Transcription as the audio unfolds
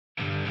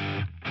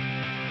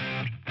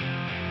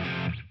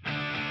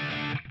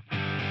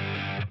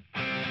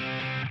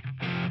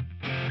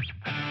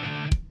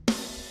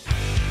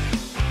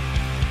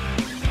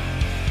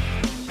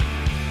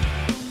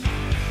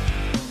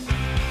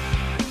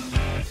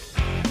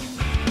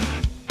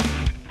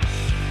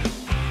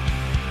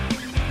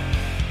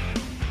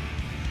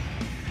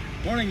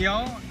morning,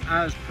 y'all.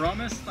 As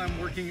promised, I'm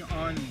working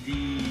on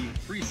the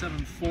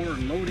 374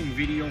 loading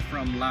video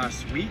from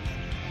last week.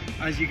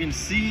 As you can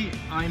see,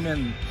 I'm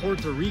in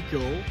Puerto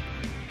Rico.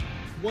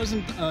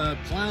 Wasn't a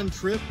planned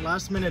trip,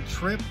 last minute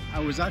trip. I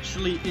was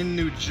actually in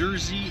New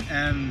Jersey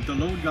and the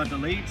load got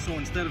delayed, so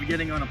instead of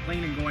getting on a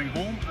plane and going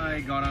home,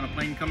 I got on a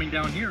plane coming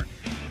down here.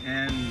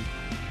 And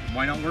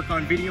why not work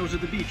on videos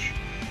at the beach?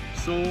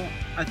 So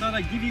I thought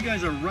I'd give you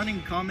guys a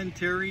running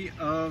commentary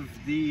of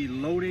the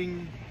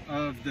loading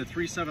of the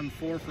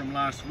 374 from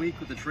last week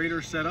with the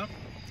trailer set up.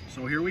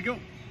 So here we go.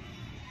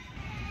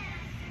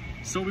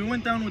 So we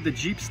went down with the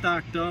Jeep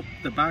stacked up,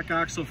 the back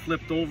axle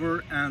flipped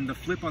over, and the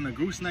flip on the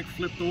gooseneck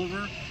flipped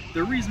over.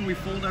 The reason we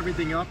fold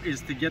everything up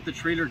is to get the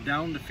trailer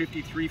down to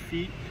 53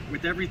 feet.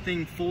 With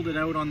everything folded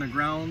out on the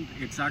ground,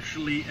 it's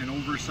actually an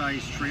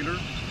oversized trailer.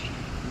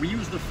 We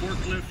use the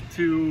forklift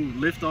to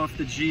lift off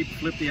the Jeep,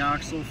 flip the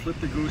axle, flip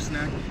the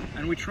gooseneck,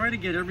 and we try to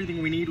get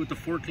everything we need with the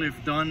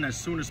forklift done as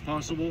soon as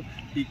possible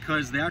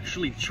because they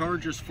actually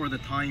charge us for the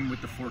time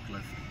with the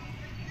forklift.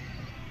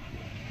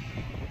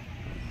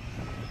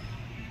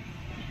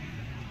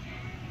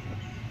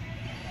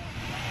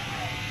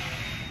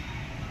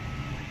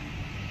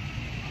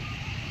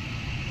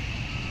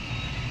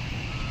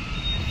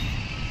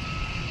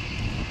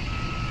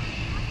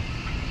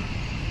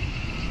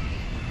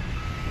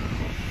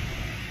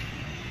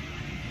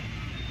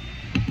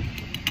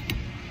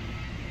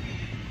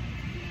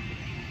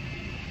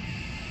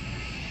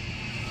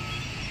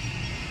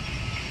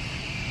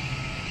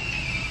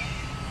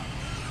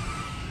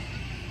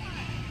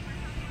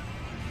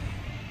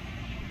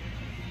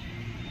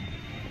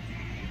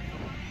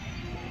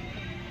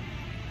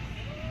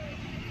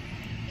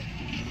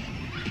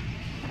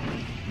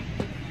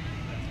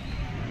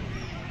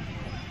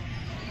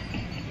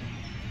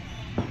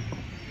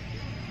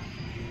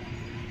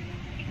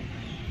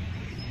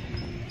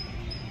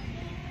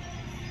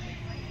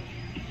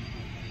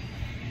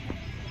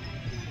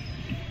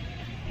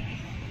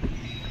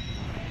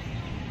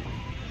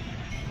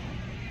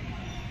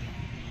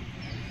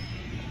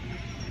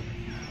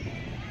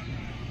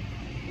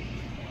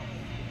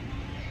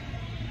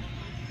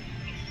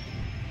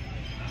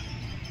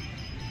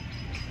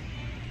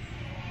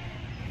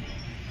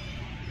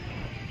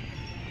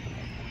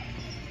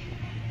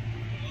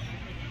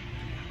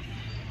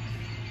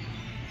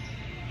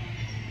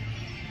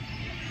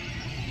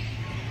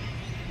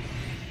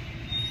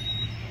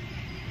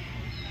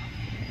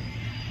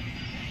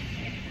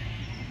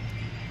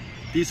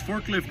 These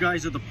forklift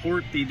guys at the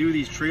port, they do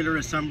these trailer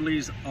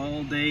assemblies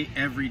all day,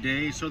 every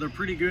day. So they're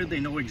pretty good. They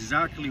know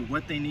exactly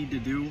what they need to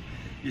do.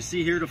 You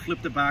see here to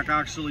flip the back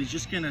axle, he's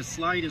just gonna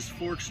slide his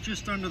forks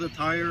just under the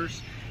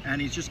tires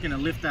and he's just gonna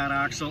lift that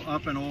axle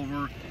up and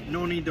over.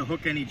 No need to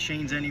hook any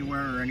chains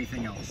anywhere or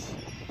anything else.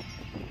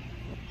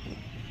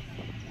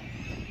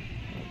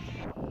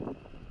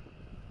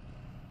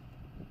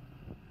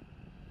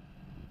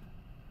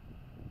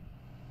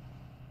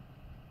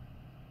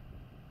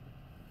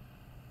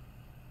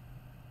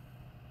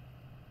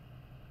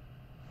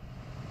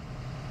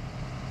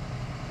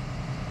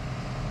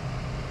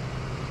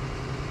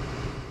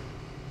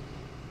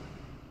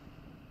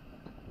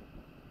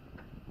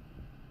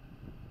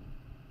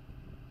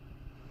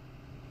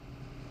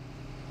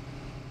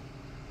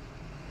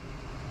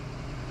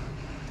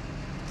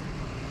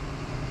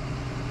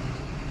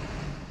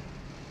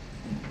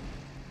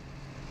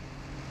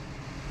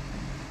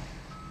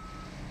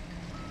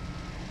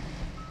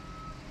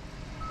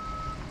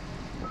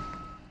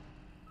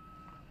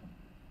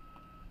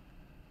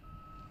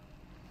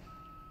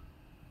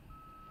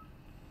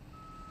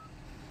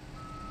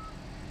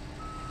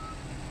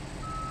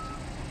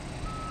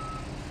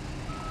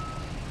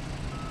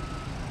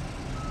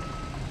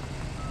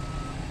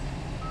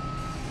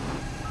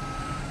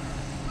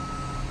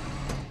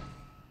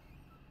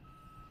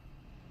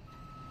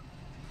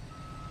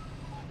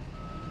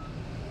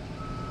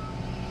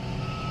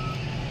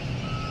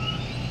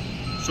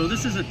 So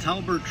this is a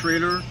Talbert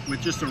trailer with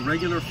just a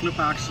regular flip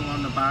axle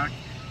on the back.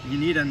 You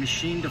need a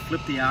machine to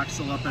flip the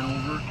axle up and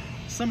over.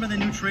 Some of the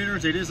new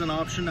trailers, it is an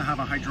option to have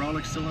a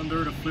hydraulic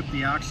cylinder to flip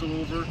the axle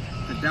over.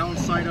 The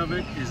downside of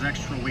it is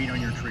extra weight on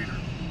your trailer.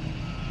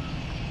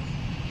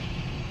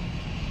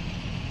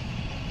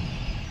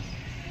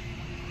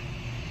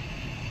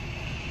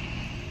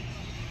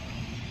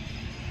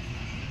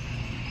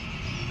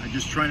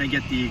 Just trying to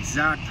get the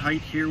exact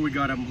height here. We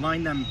got to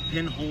line them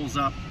pinholes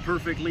up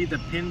perfectly. The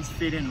pins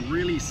fit in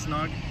really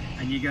snug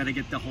and you got to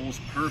get the holes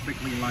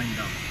perfectly lined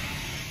up.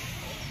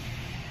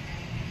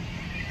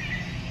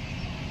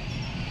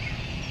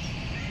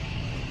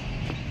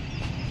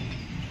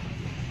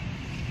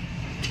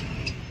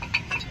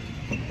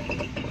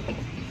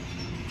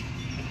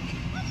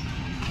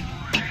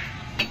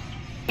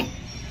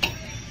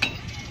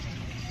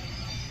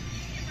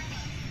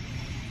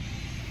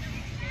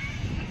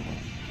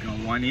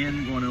 One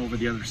in, going over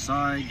the other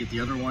side, get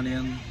the other one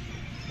in.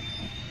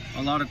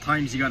 A lot of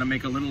times you got to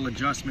make a little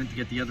adjustment to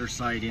get the other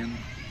side in.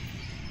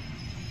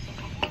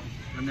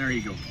 And there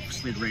you go,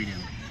 slid right in.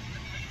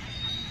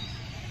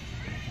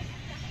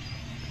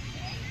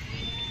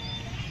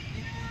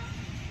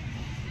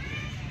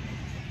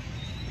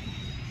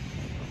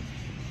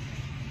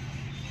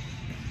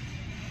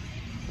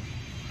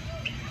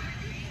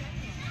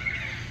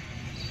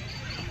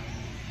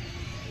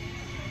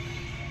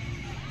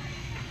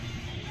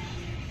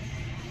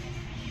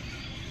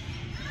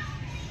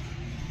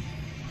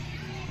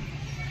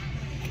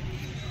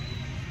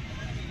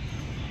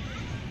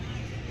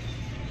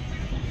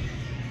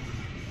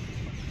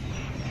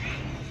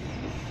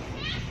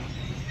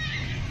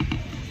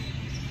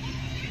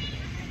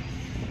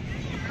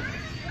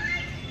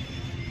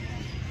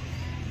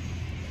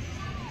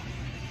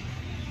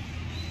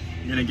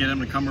 gonna get him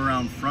to come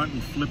around front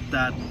and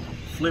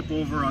flip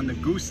over on the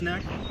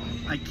gooseneck.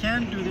 I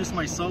can do this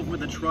myself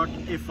with the truck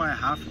if I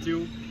have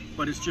to,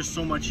 but it's just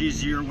so much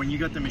easier when you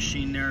got the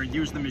machine there.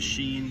 Use the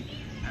machine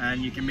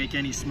and you can make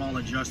any small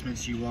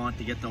adjustments you want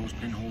to get those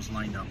pinholes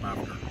lined up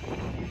after.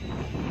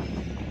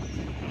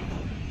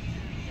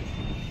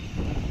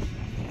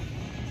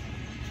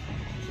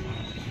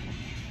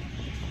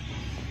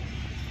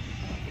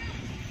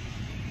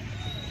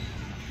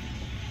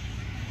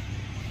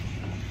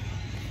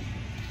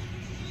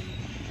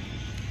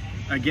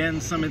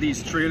 Again, some of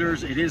these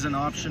trailers, it is an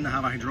option to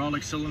have a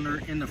hydraulic cylinder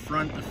in the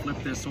front to flip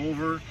this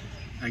over.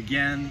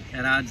 Again, it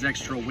adds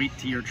extra weight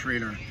to your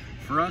trailer.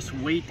 For us,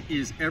 weight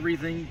is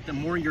everything. The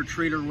more your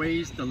trailer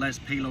weighs, the less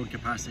payload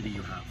capacity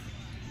you have.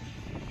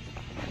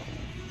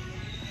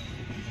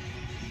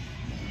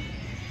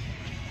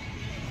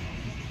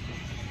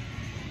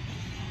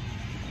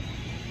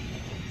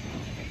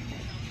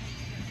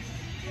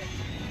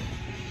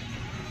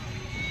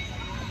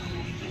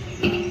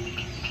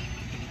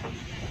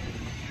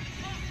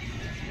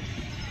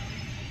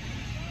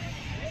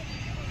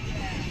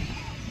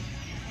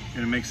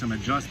 Gonna make some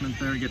adjustment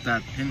there, get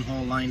that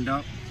pinhole lined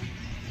up.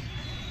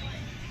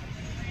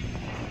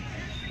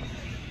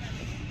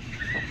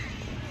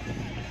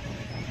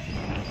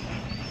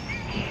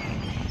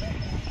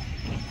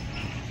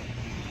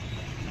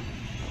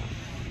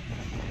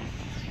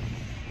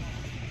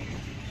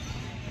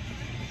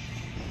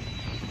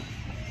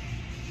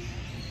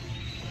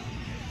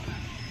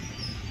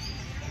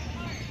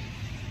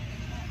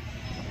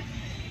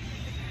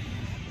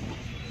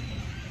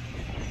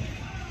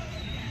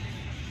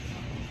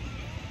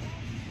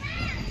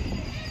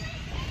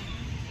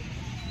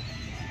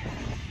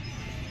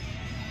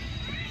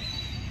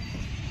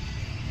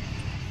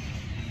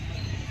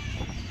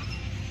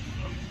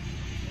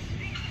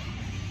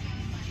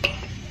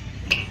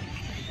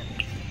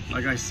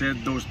 Like I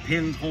said, those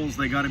pinholes,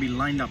 they got to be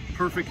lined up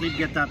perfectly to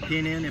get that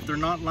pin in. If they're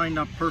not lined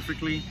up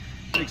perfectly, it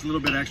takes a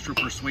little bit extra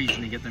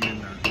persuasion to get them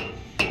in there.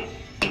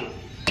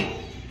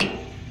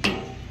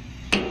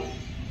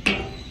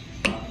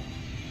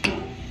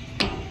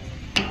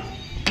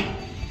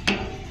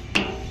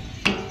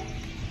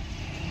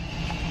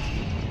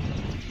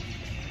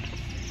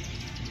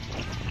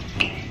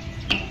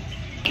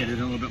 Get it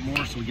in a little bit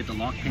more so we get the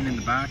lock pin in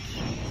the back.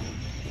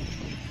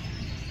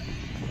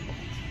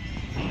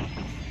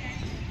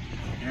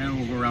 And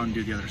we'll go around and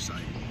do the other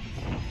side.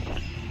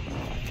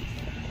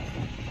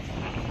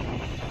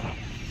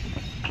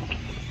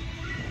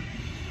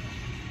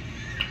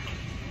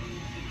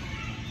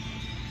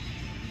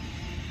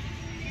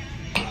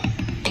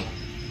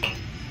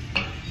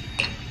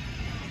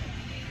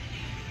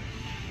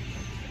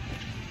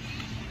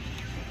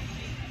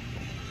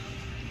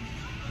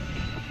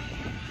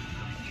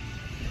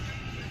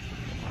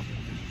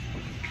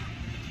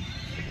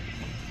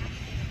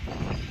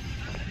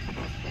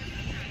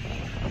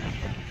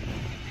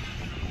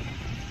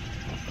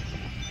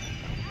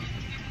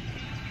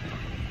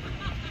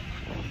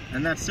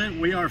 And that's it,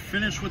 we are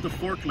finished with the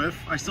forklift.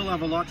 I still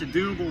have a lot to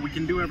do, but we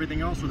can do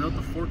everything else without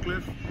the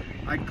forklift.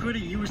 I could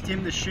have used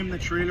him to shim the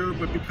trailer,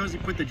 but because he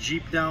put the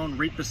Jeep down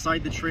right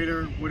beside the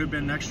trailer, would have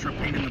been an extra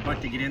pain in the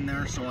butt to get in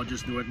there, so I'll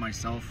just do it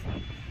myself.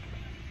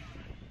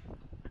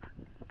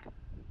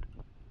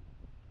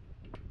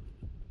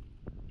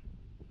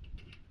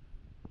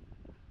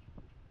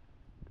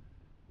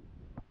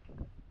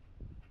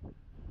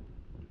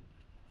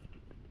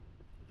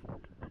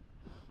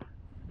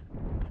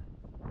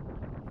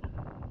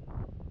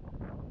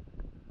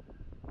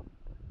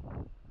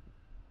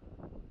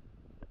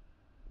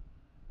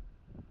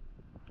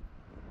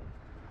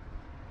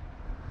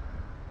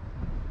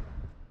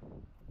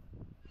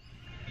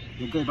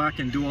 We'll go back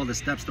and do all the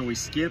steps that we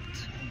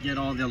skipped, get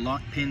all the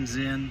lock pins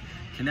in,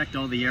 connect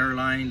all the air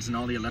lines and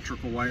all the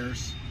electrical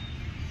wires.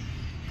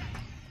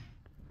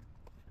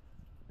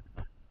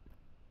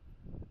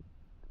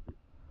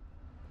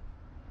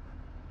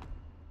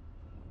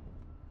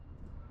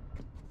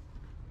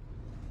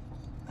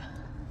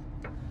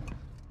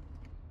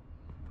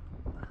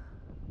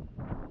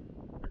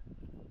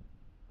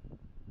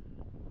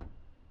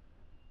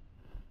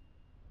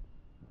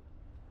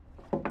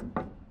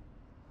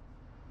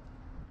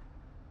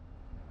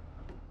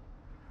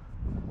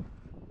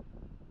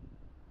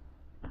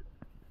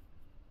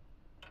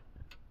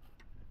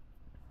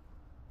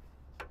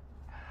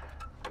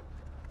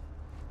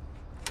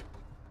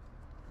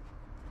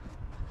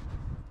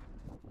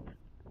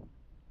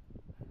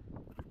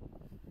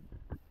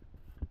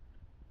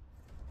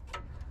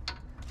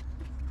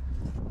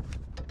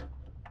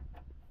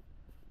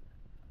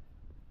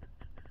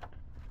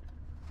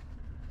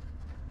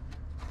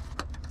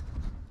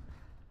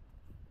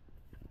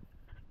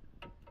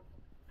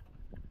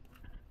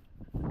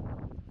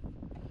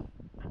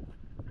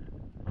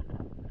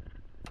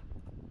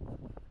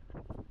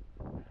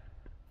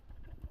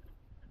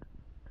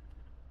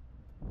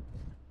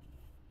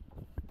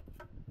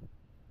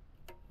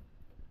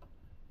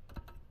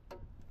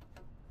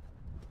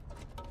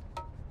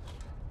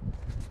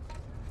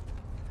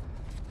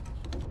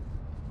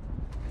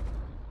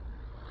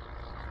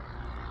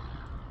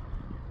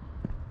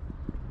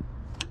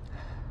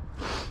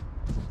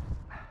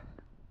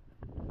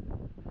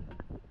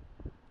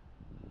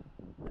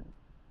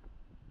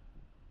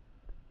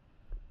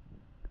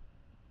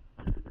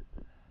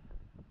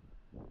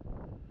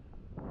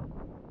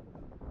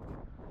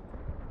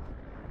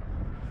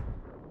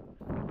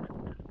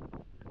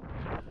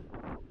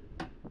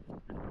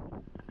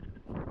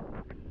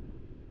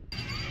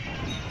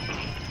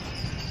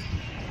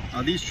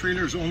 These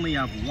trailers only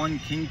have one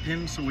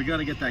kingpin, so we got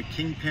to get that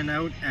kingpin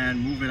out and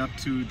move it up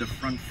to the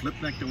front flip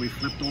neck that we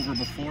flipped over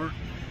before.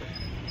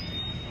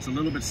 It's a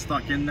little bit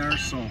stuck in there,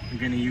 so I'm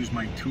going to use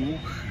my tool.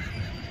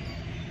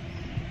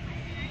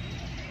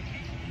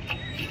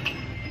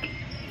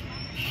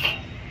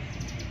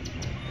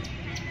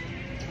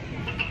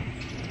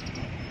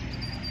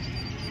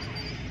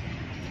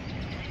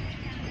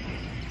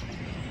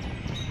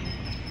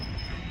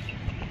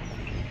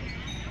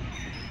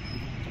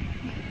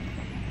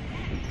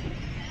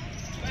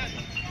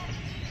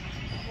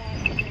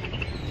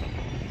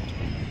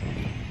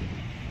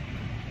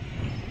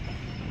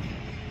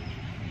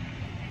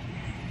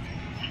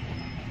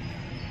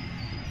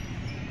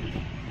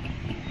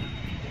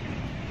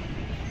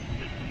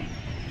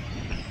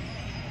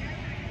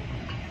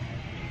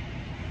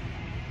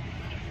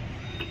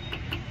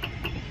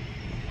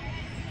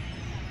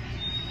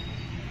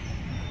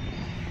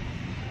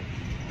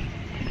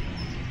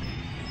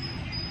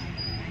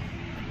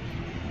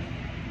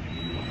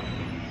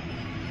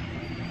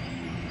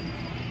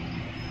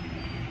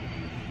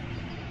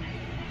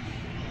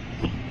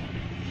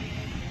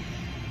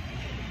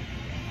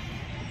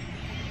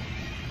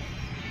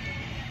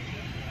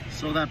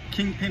 So that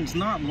kingpin's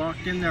not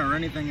locked in there or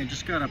anything. I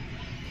just gotta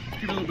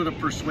give it a little bit of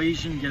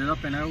persuasion, get it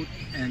up and out,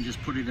 and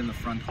just put it in the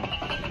front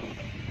hook.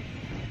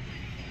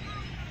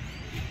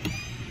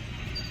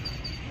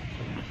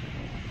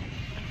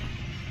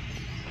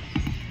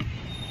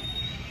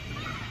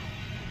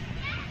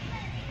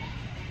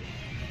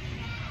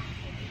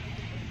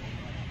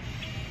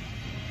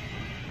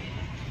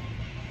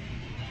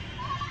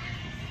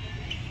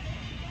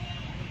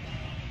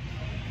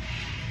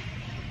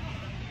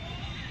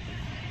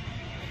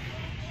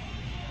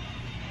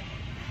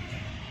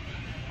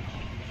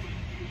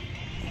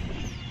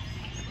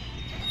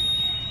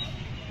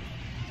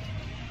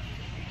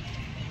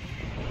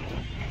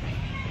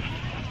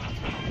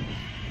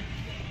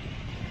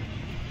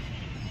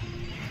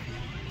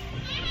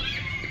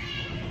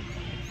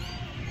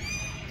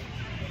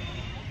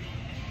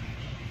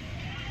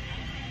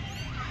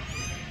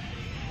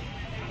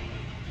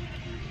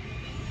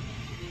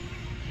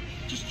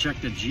 Just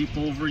check the Jeep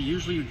over.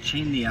 Usually you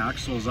chain the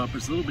axles up.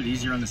 It's a little bit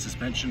easier on the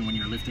suspension when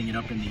you're lifting it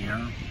up in the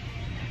air.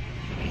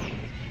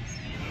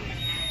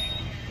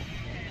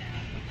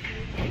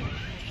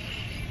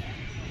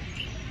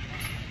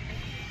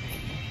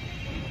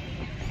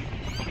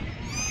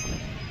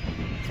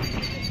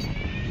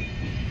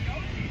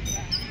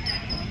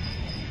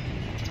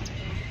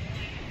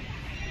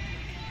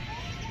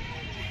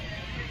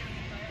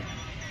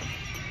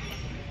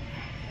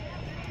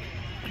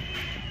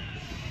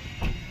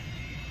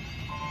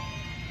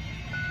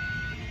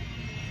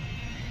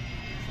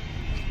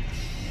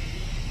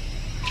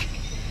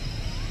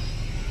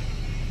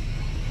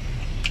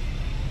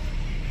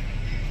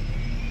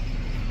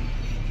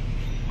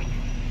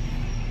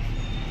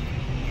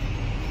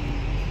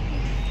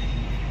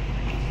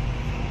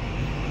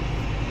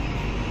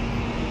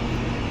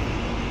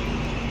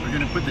 We're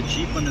going to put the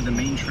Jeep under the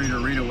main trailer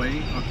right away,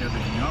 hook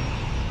everything up.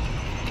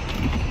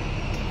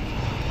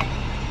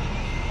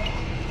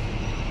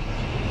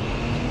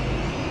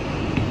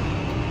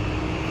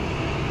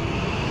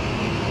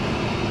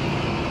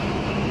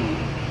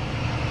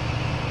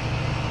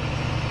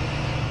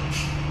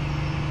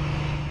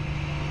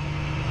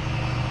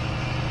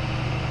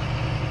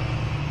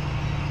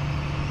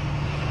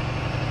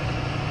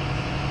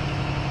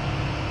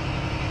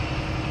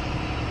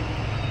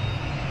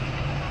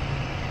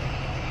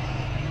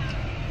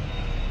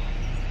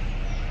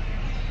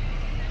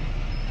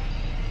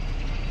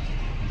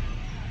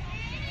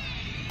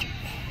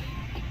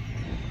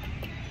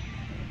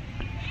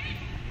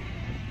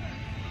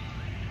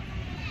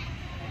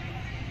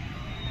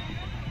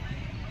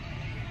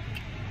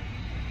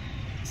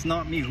 It's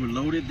not me who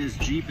loaded this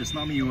Jeep, it's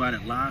not me who had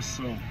it last,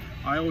 so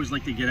I always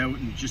like to get out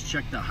and just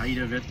check the height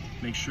of it,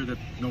 make sure that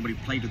nobody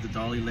played with the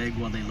dolly leg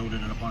while they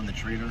loaded it up on the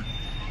trailer.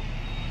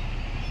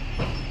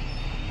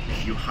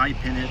 If you high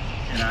pin it,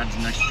 it adds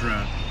an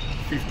extra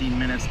 15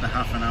 minutes to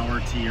half an hour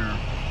to your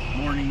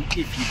morning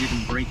if you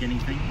didn't break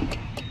anything.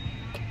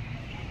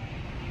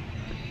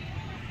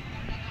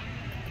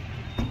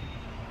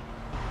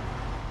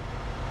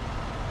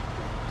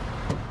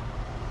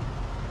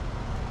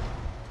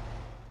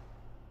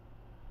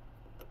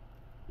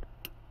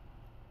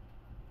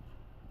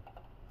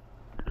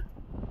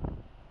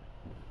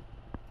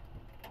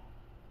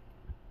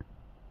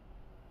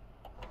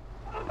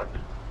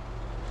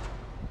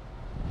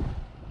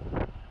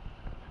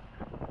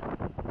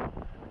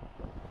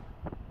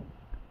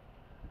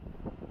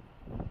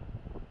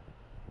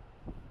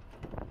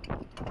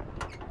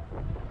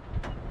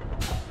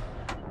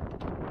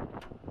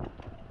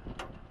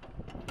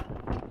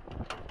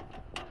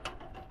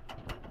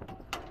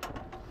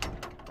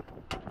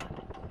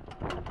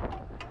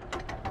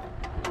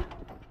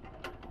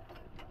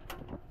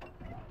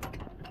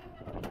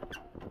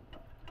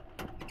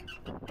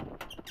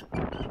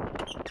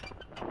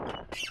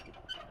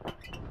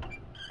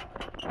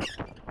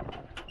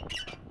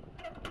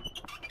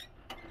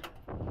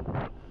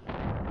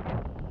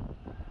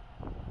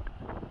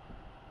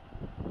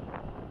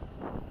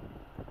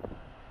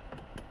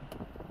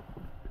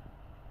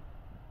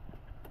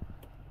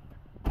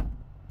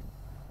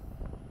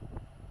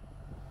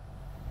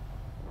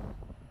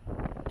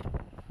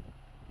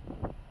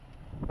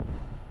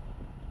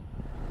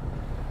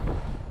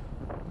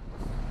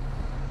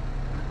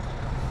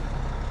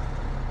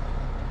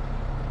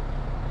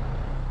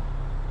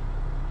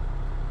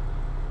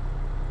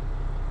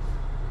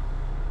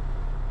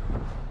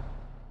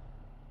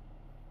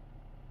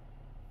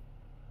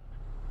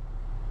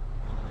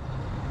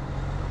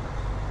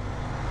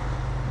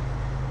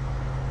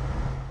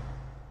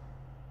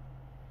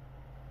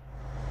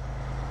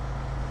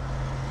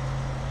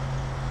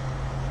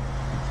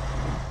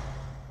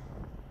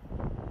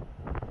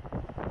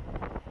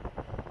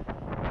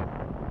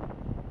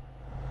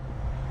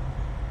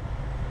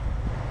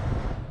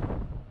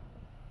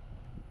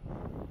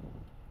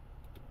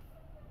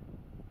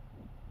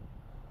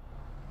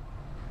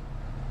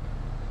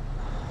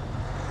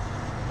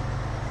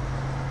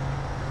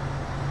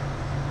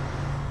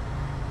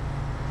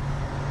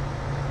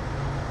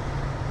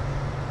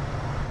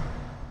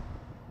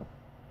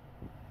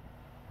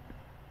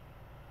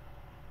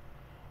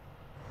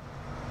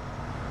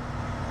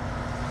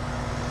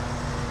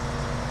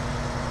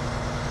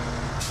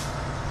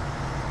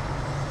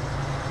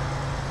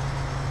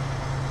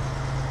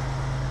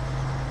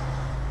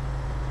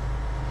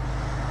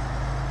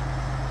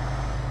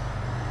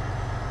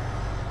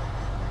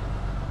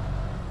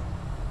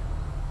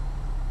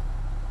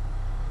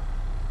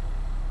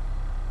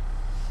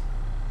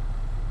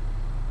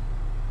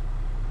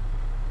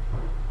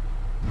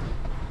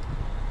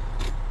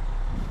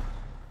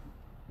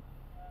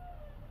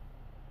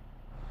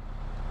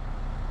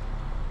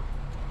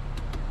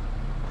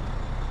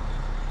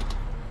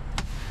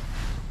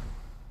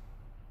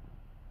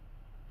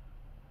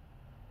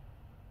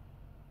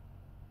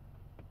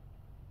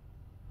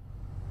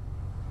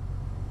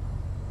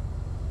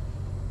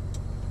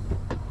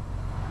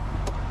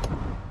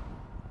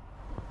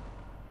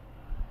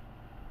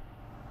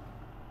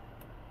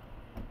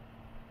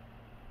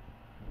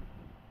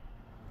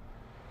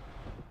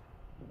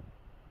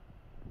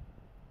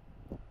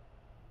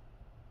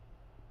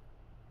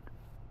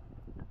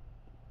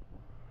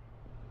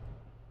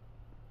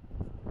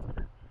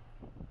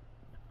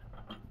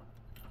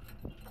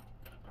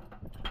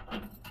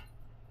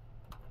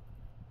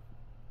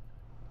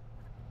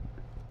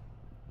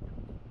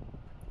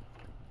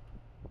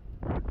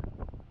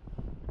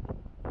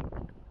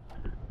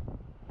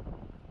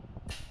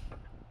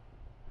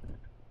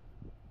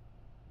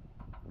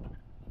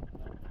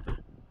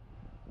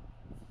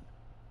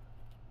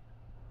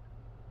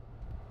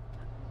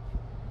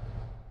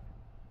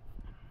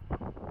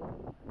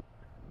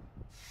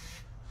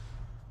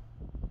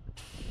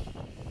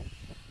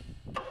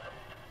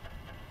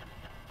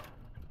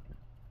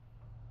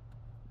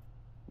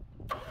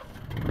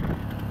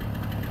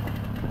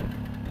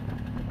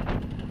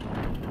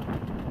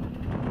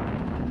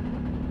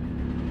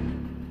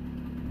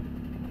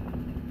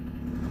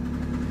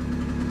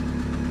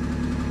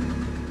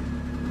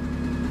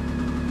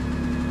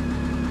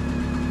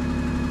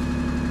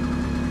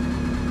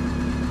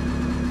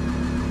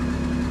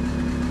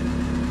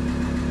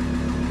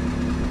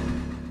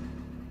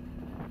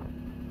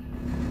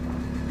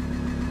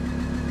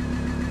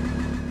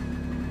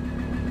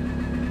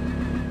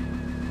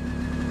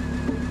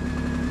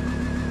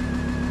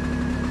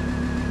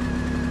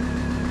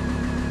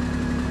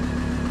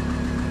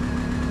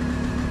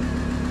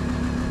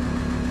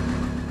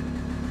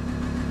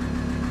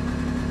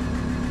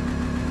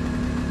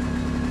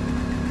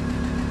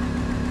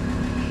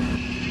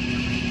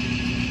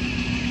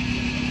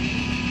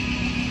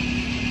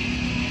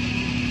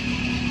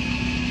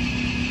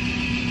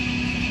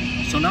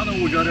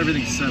 we got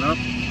everything set up,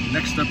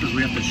 next step is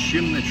we have to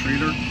shim the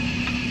trailer.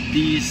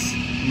 These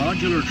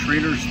modular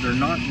trailers, they're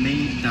not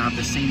made to have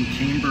the same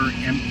camber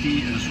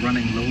empty as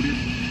running loaded.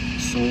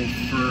 So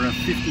for a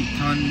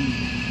 50-ton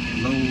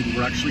load,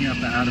 we're actually going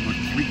to have to add about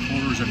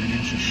 3/4 of an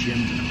inch of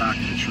shim to the back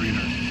of the trailer.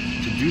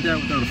 To do that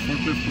without a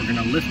forklift, we're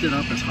going to lift it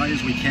up as high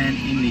as we can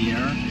in the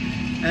air,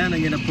 and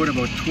I'm going to put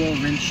about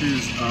 12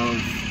 inches of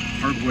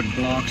hardwood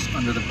blocks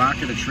under the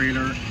back of the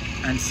trailer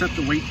and set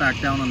the weight back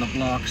down on the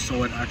block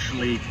so it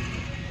actually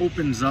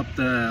opens up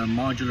the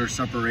modular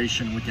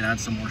separation. We can add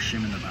some more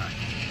shim in the back.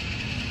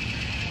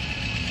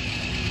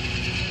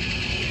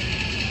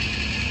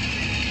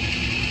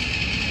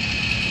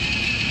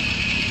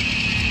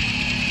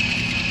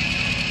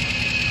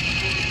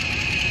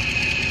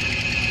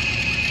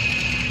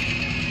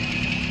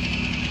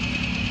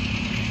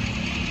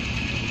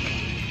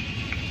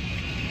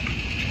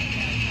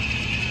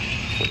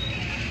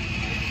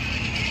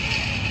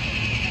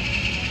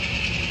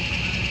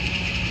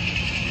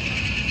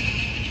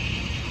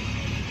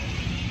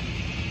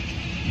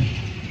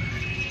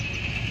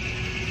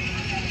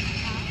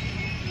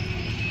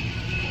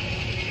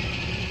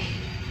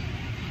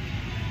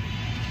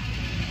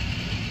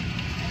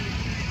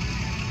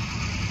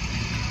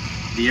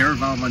 The air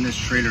valve on this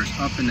trailer is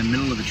up in the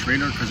middle of the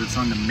trailer because it's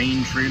on the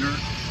main trailer.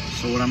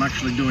 So what I'm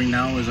actually doing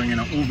now is I'm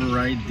going to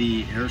override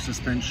the air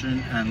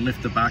suspension and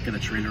lift the back of the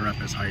trailer up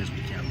as high as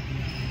we can.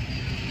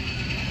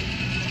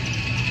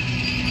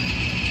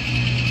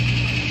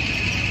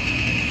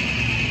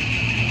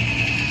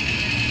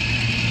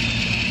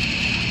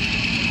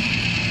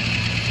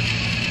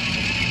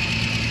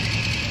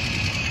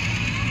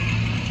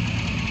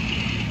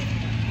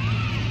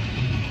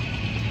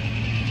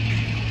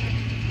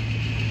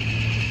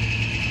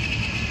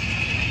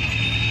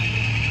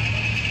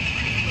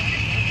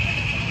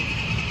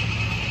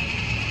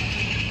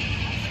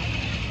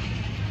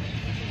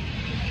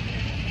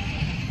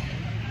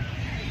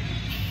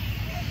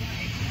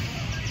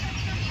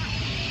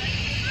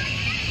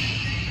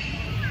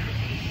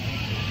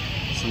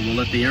 So we'll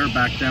let the air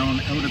back down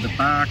out of the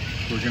back.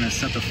 We're going to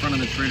set the front of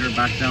the trailer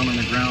back down on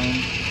the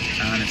ground,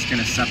 and it's going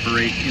to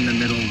separate in the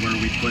middle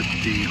where we put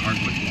the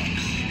hardwood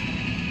blocks.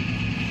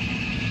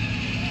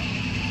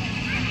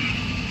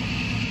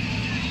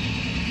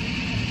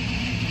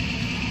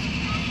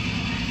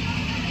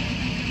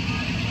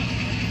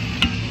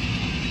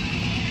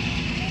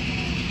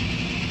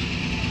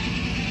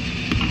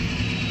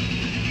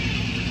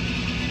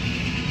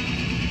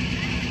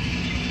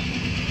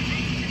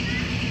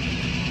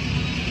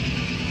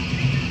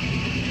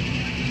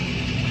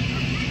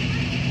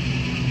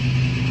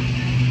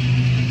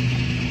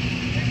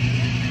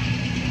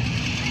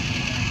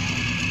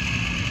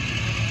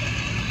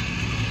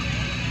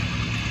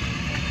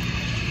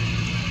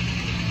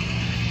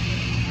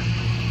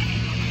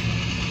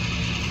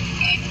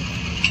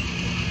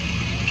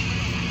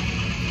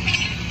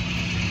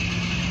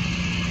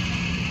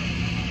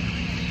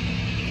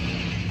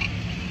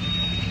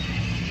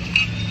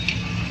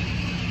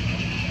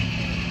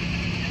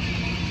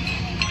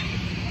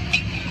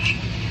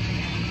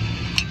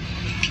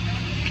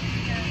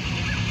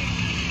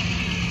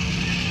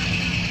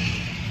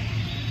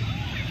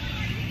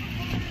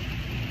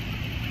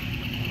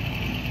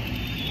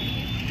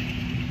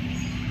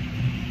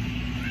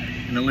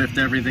 Gonna lift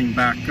everything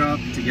back up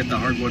to get the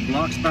hardwood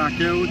blocks back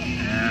out,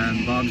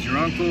 and Bob's your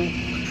uncle,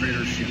 the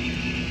trailer's shipped.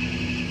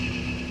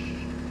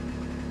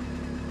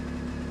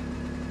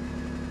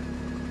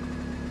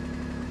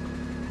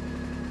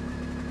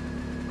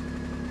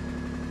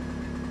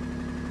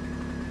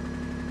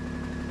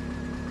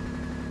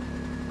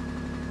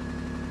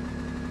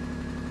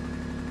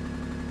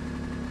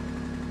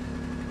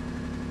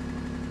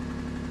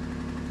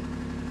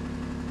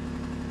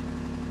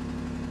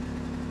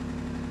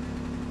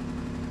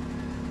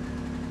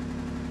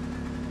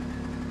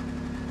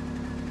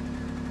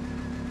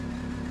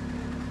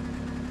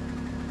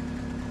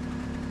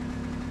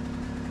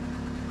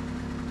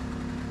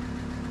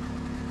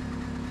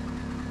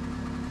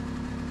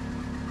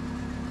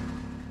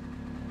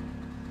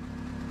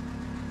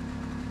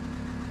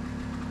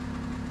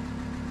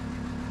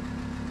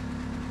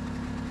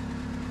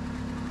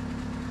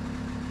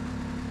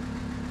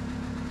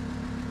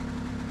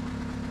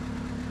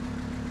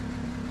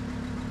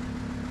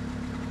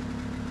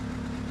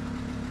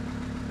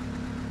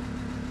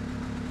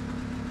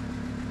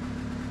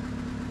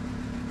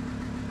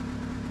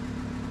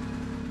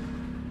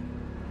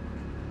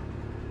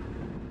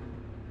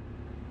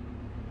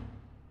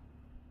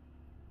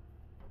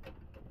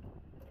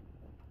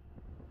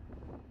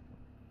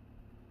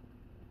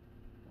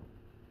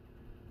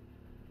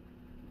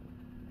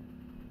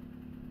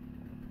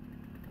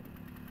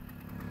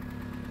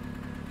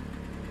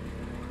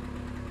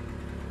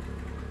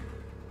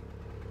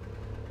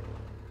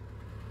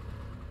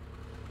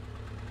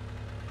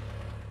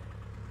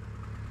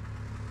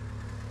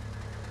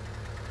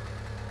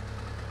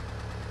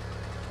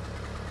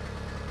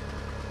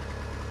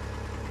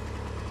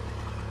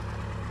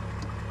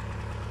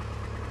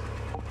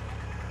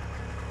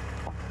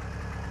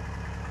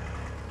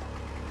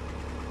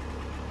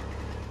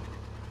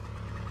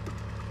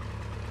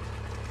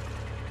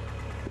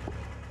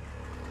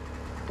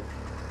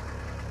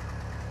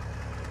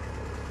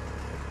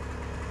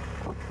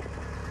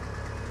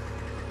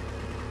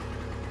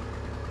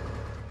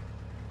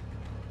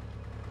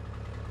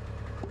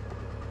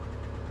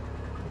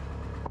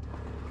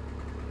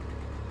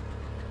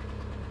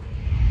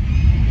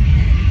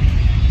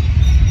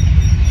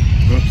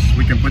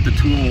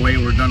 tool away,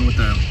 we're done with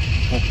the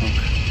hook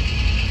hook.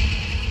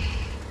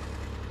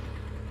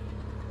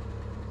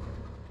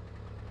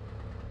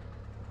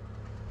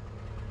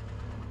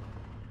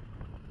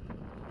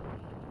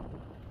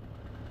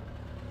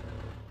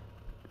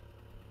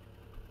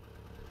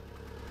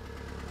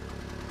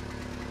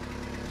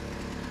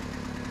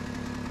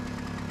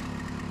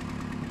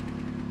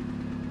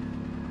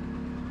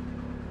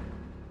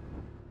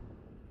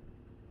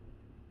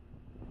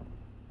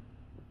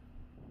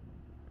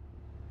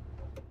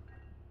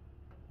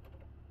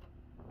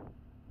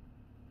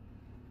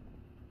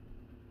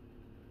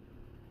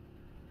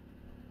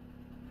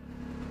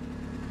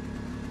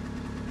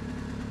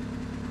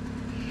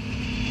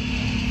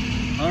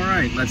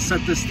 Alright, let's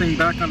set this thing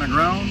back on the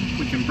ground.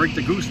 We can break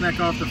the gooseneck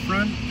off the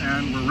front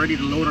and we're ready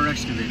to load our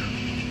excavator.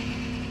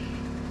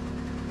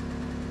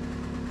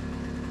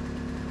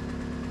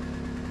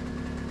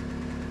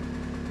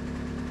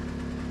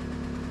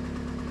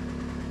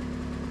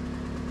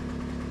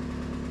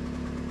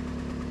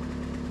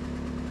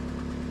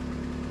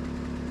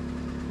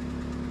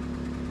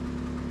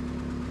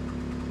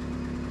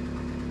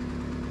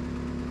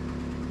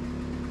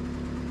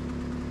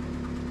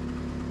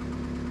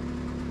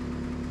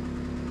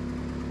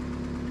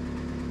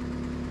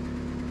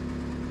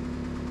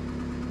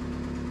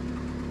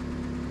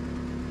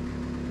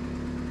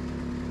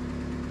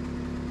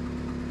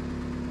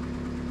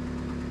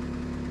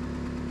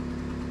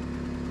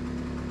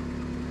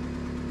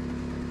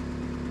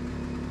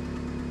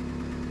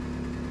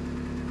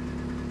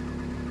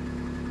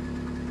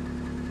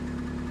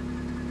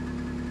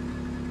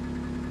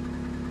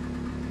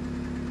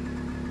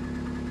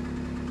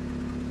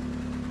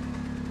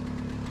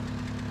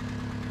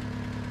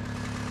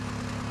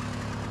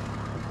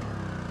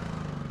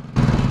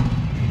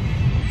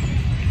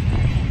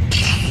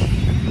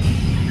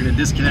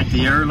 Disconnect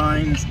the air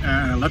lines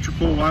and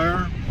electrical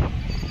wire.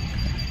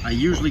 I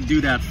usually do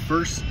that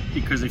first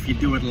because if you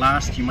do it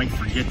last you might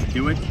forget to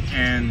do it,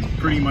 and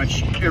pretty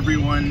much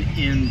everyone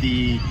in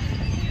the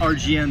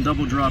RGN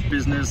double drop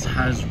business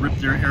has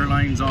ripped their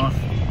airlines off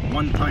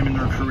one time in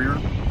their career.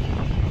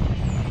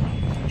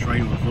 Try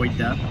to avoid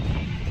that.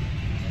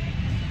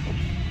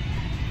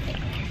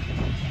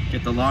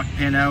 Get the lock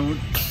pin out.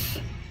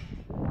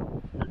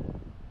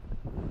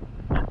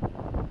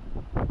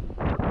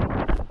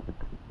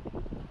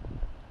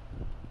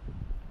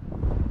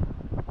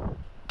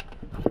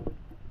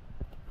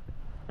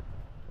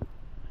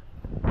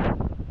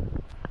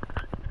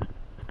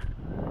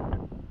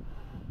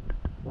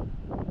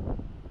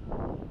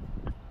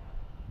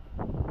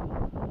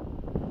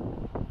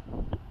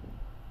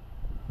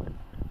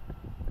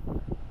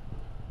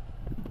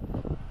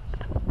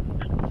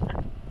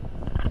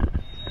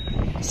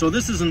 So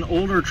this is an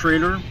older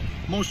trailer.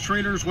 Most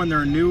trailers, when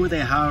they're new, they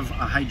have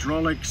a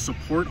hydraulic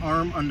support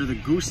arm under the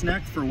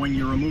gooseneck for when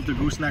you remove the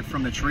gooseneck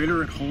from the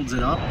trailer, it holds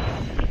it up.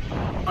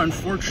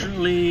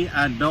 Unfortunately,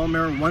 at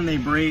Baltimore, when they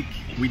break,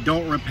 we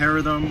don't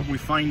repair them. We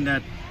find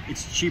that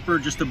it's cheaper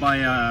just to buy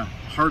a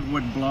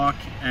hardwood block,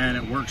 and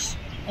it works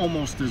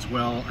almost as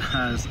well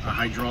as a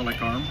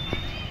hydraulic arm.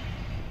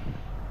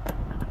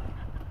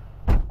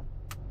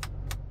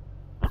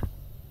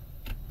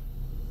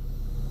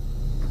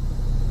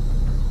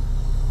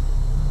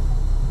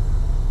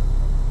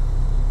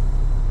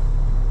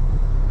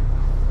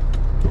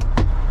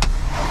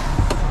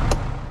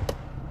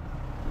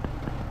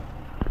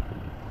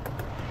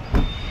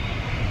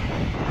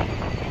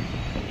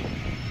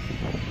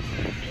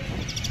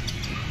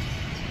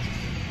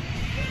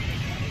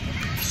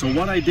 So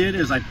what I did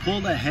is I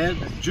pulled ahead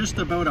just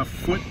about a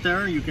foot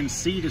there, you can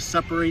see, to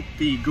separate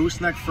the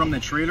gooseneck from the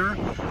trailer.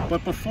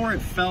 But before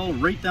it fell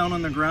right down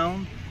on the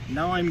ground,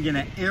 now I'm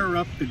gonna air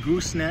up the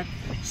gooseneck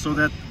so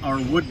that our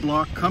wood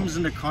block comes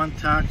into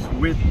contact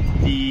with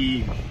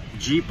the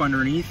Jeep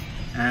underneath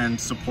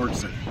and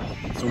supports it,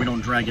 so we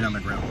don't drag it on the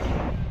ground.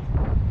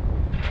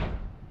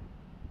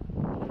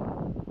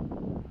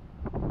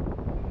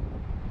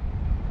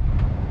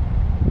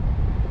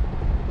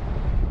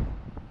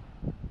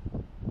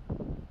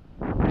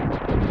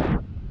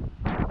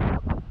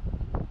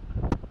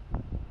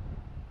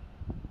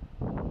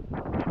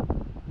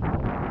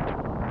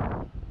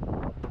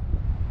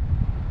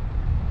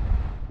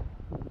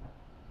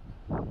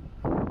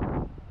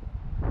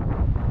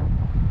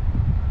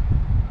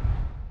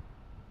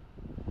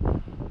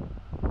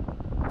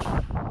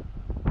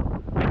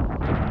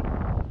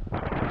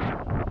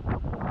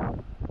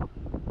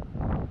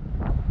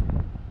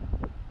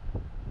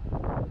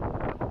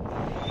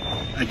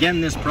 Again,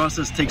 this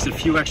process takes a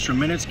few extra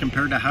minutes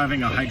compared to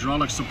having a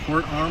hydraulic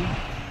support arm,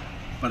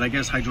 but I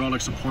guess hydraulic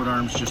support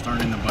arms just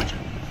aren't in the budget.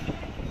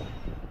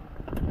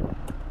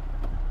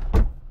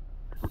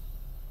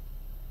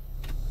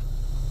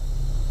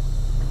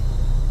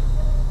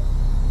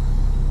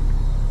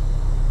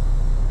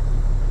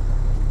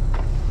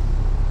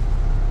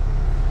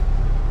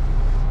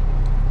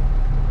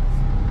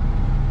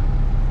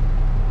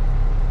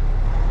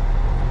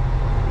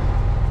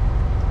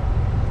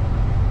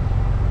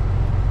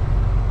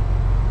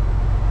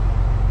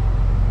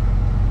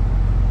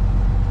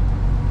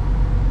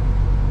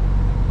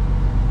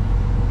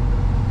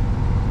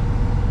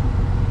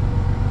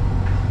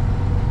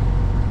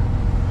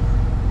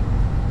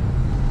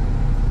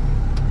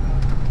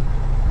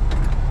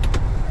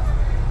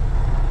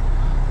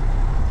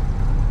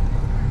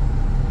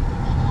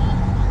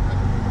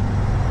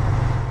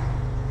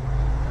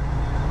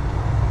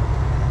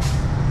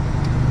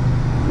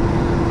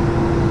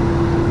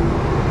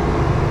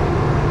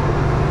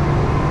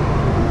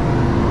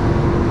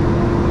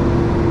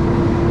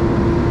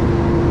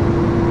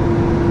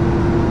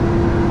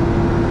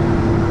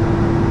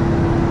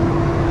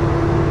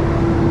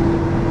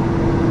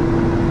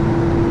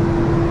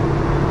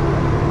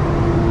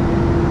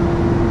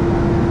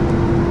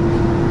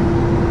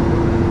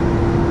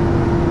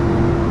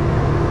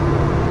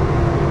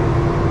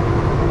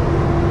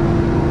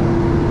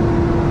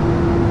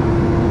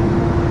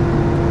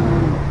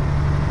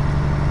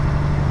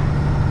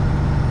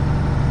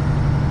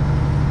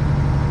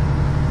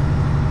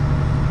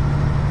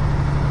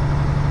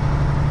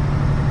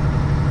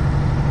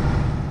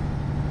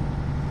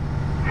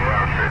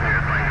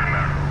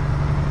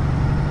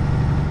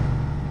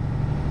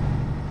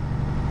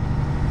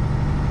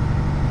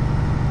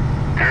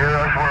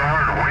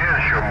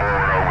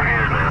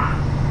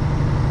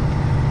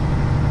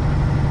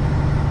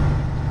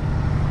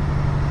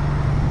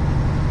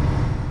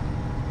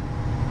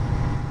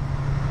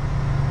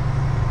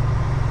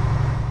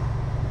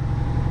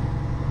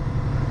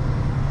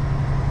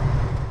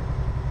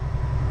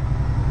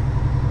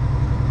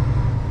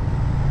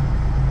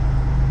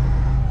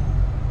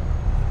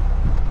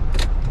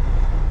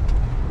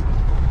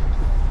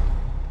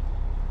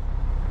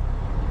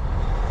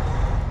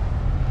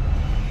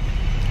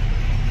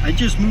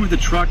 just moved the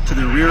truck to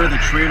the rear of the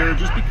trailer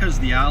just because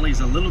the alley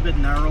is a little bit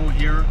narrow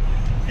here.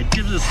 It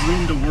gives us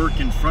room to work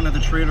in front of the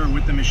trailer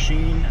with the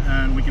machine,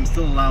 and we can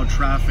still allow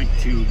traffic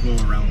to go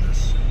around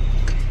us.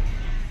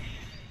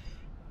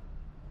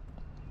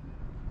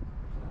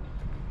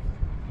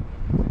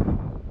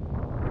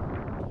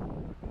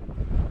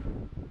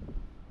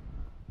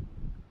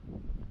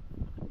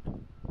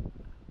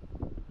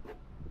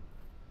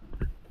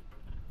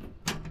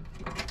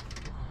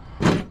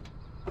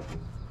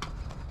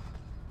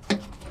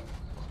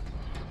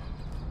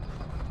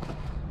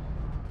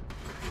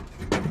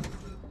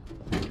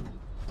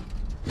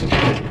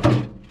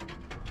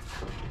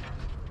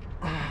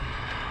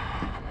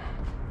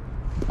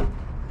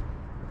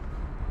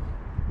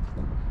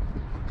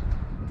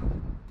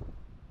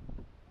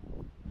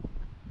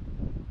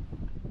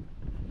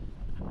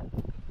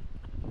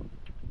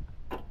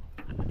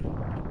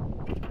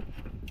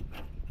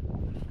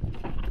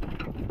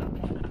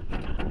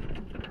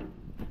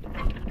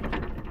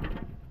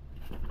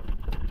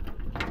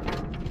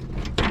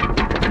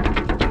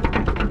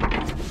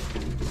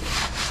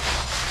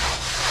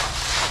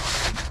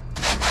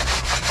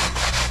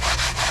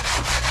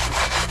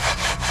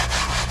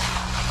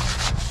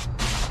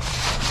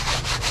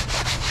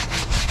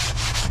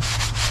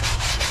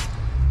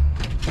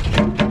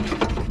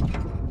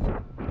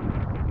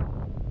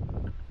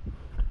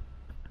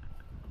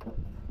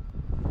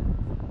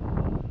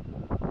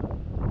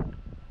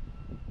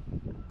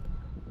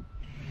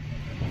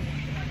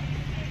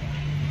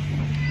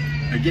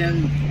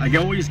 Again, I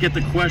always get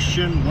the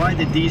question, why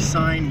the D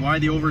sign, why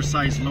the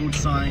oversized load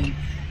sign?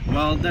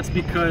 Well, that's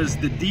because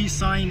the D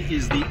sign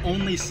is the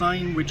only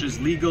sign which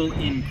is legal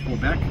in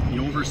Quebec. The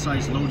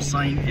oversized load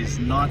sign is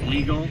not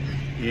legal.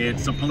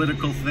 It's a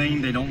political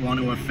thing. They don't want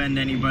to offend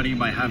anybody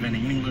by having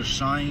an English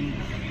sign.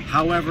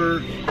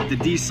 However, the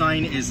D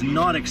sign is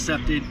not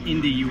accepted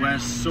in the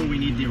US, so we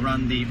need to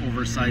run the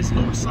oversized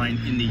load sign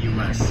in the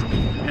US.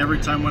 Every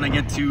time when I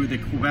get to the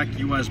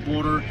Quebec-US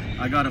border,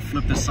 I gotta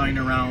flip the sign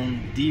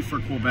around, D for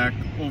Quebec,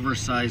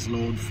 oversized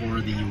load for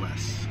the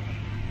US.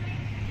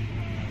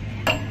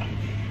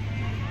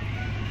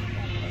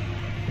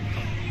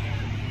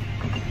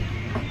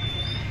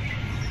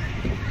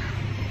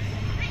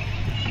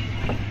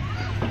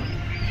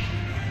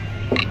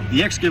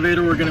 The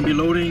excavator we're going to be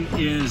loading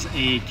is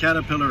a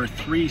Caterpillar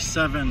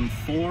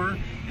 374.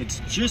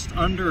 It's just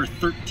under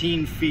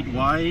 13 feet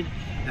wide,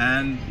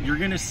 and you're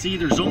going to see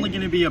there's only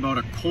going to be about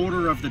a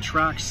quarter of the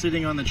track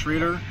sitting on the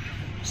trailer.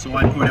 So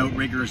I put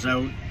outriggers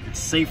out. It's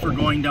safer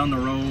going down the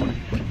road.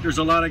 There's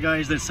a lot of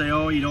guys that say,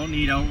 oh, you don't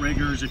need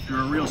outriggers. If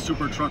you're a real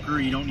super trucker,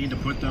 you don't need to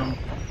put them.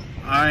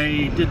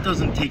 It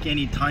doesn't take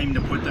any time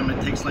to put them.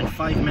 It takes like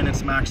 5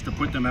 minutes max to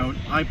put them out.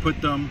 I put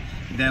them,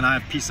 then I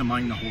have peace of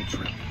mind the whole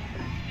trip.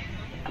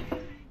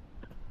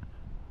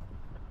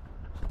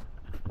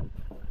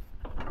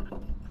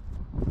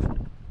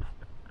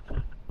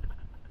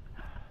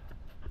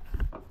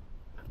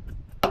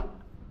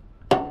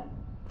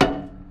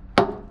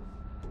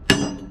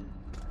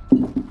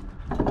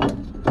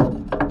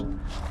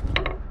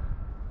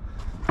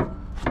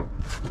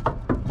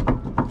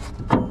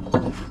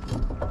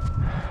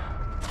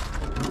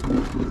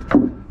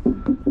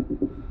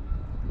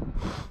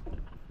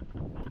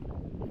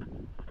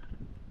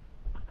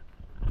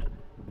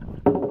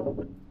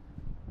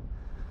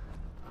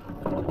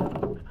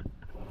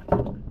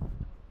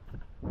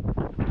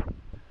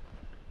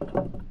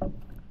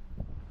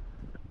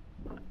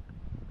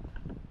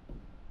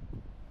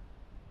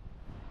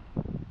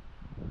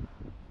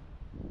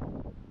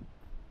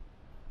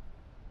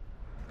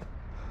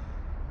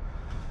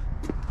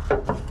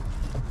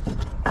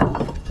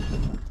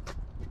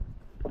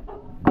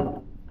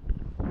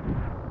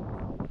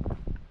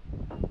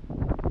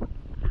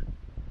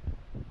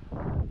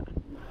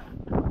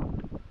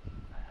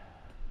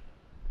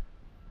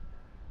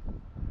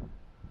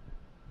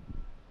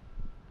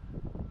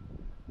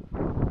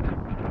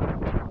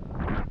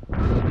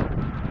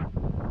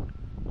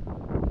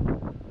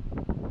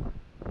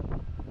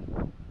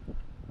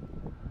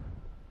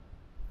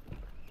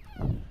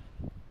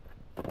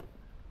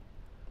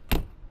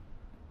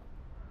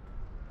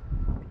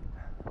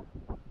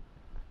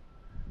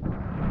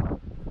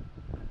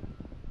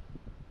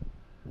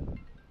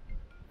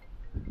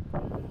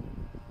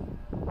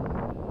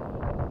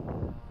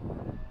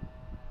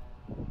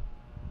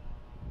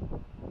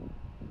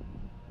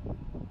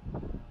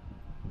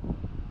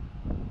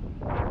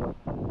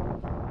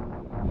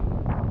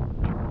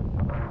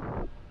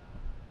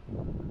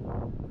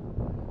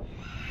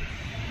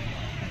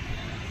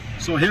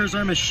 So here's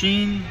our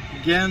machine.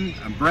 Again,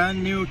 a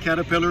brand new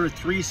Caterpillar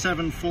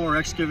 374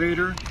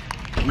 excavator.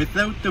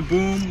 Without the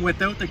boom,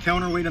 without the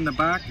counterweight in the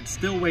back, it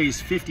still weighs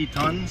 50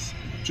 tons,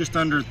 just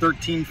under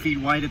 13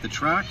 feet wide at the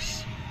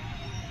tracks.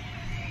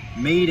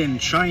 Made in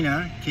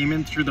China, came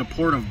in through the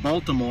port of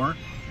Baltimore,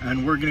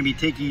 and we're going to be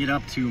taking it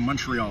up to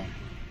Montreal.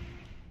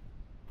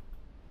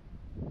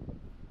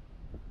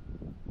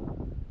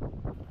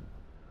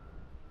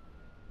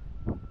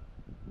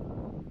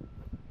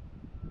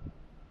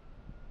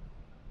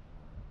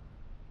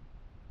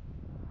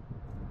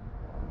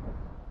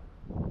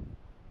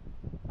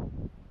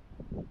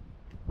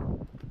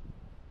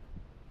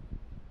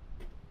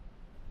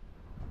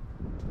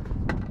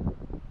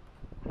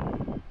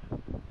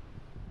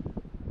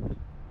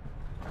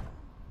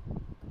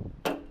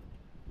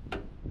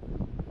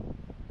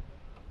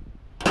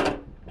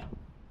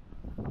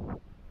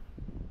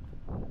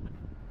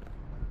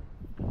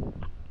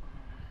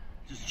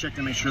 check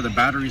to make sure the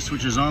battery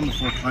switch is on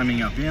before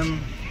climbing up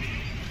in.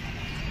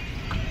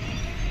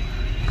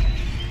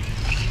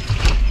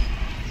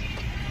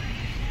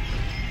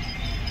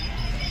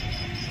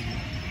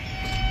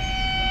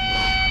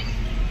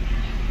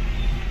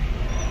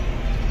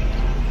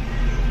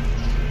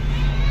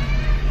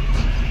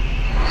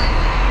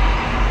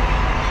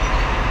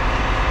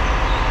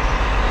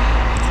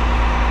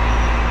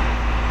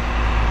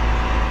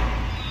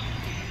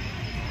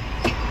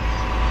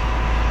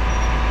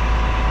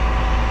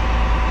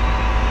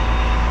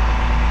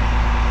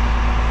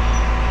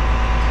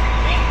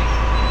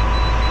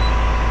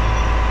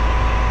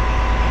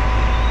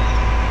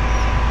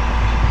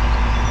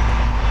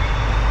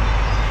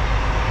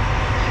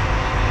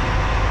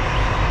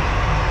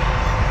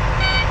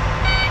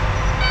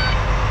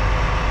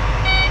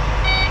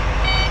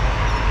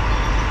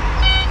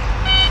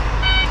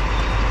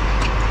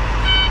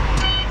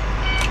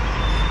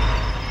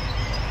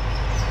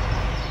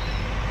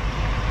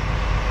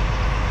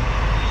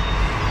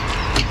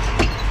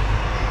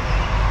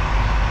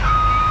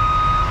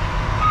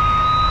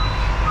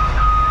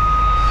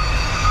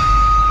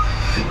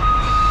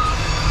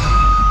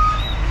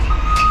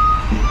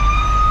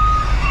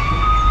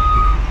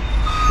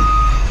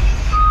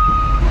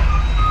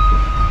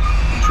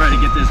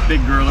 This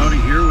big girl out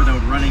of here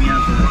without running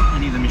into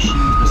any of the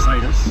machines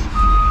beside us.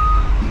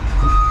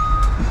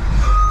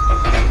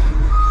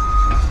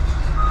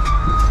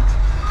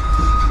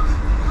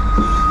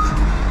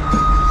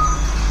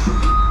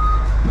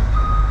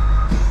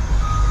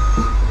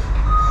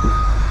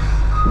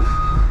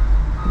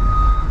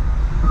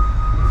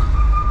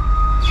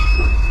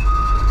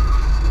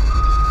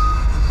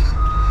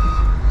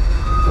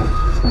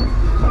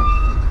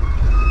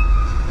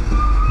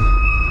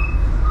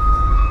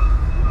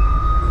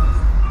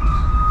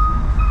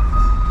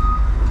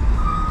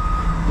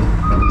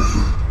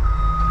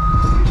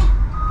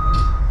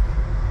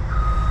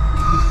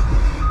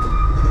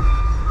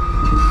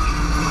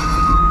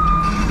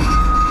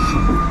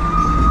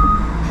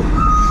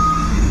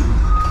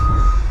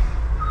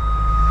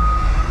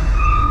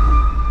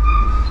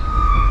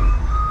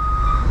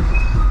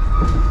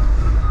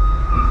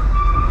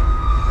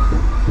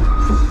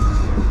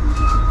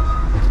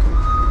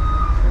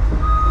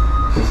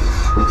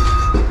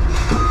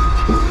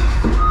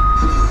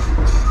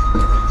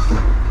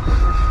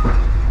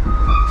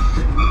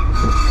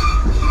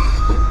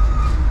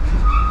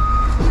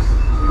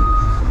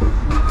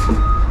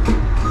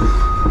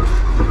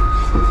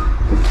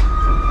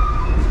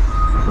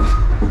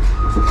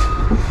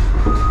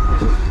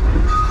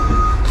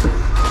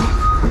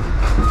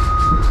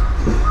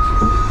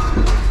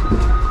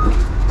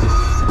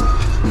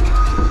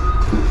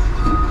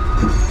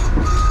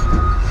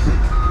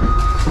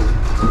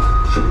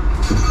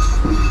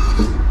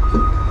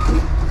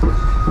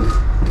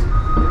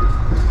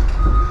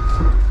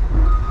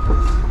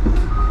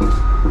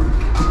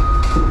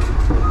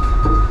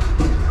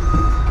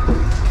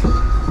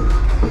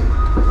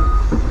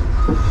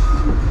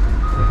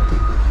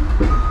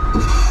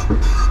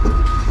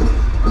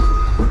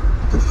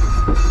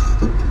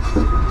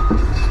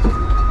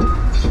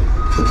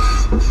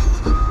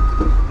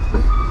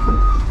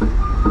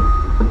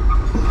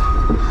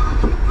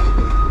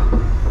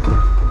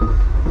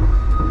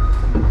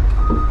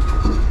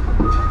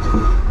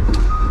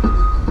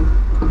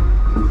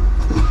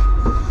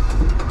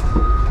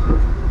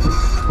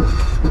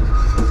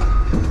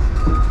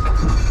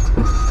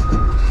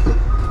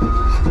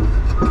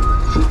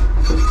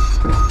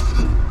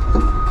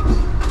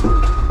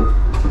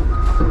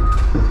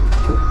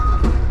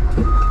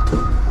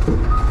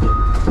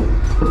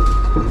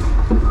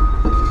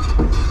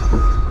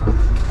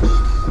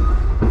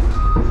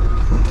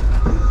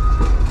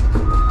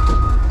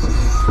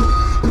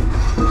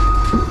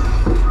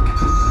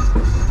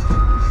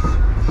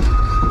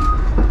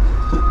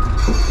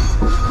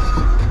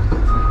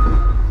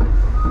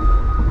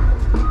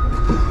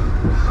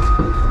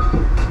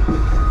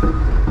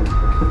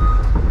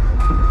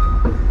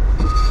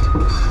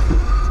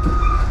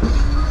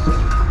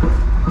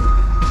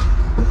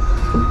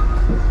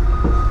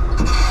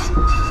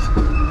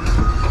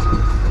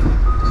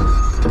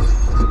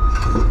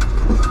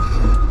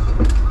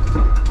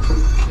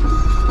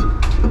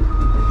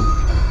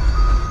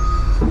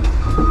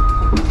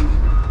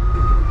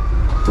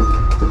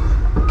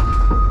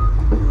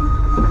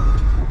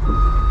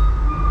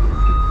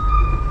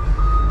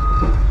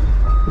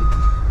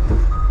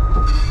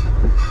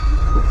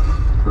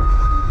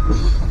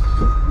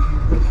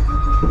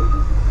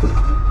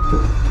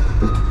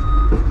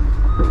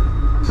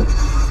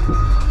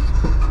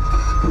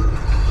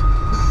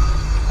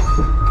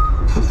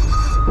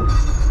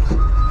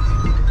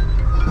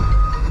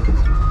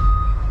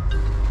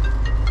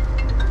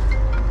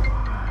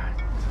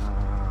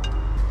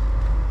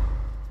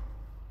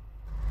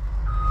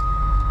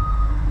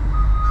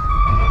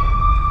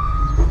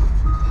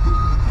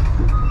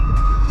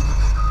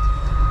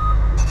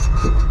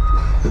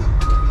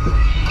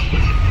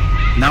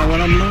 Now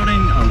when I'm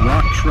loading a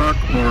rock truck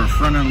or a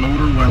front end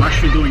loader, what I'm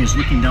actually doing is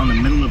looking down the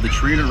middle of the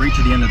trailer, right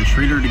to the end of the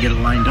trailer to get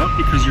it lined up,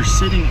 because you're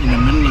sitting in the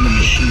middle of the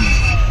machine.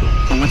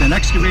 But with an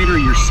excavator,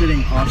 you're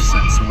sitting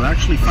offset. So what I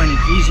actually find it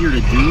easier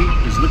to do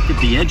is look at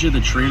the edge of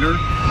the trailer,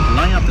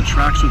 line up the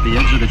tracks with the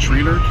edge of the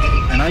trailer,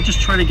 and I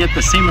just try to get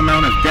the same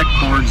amount of deck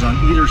boards on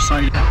either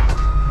side.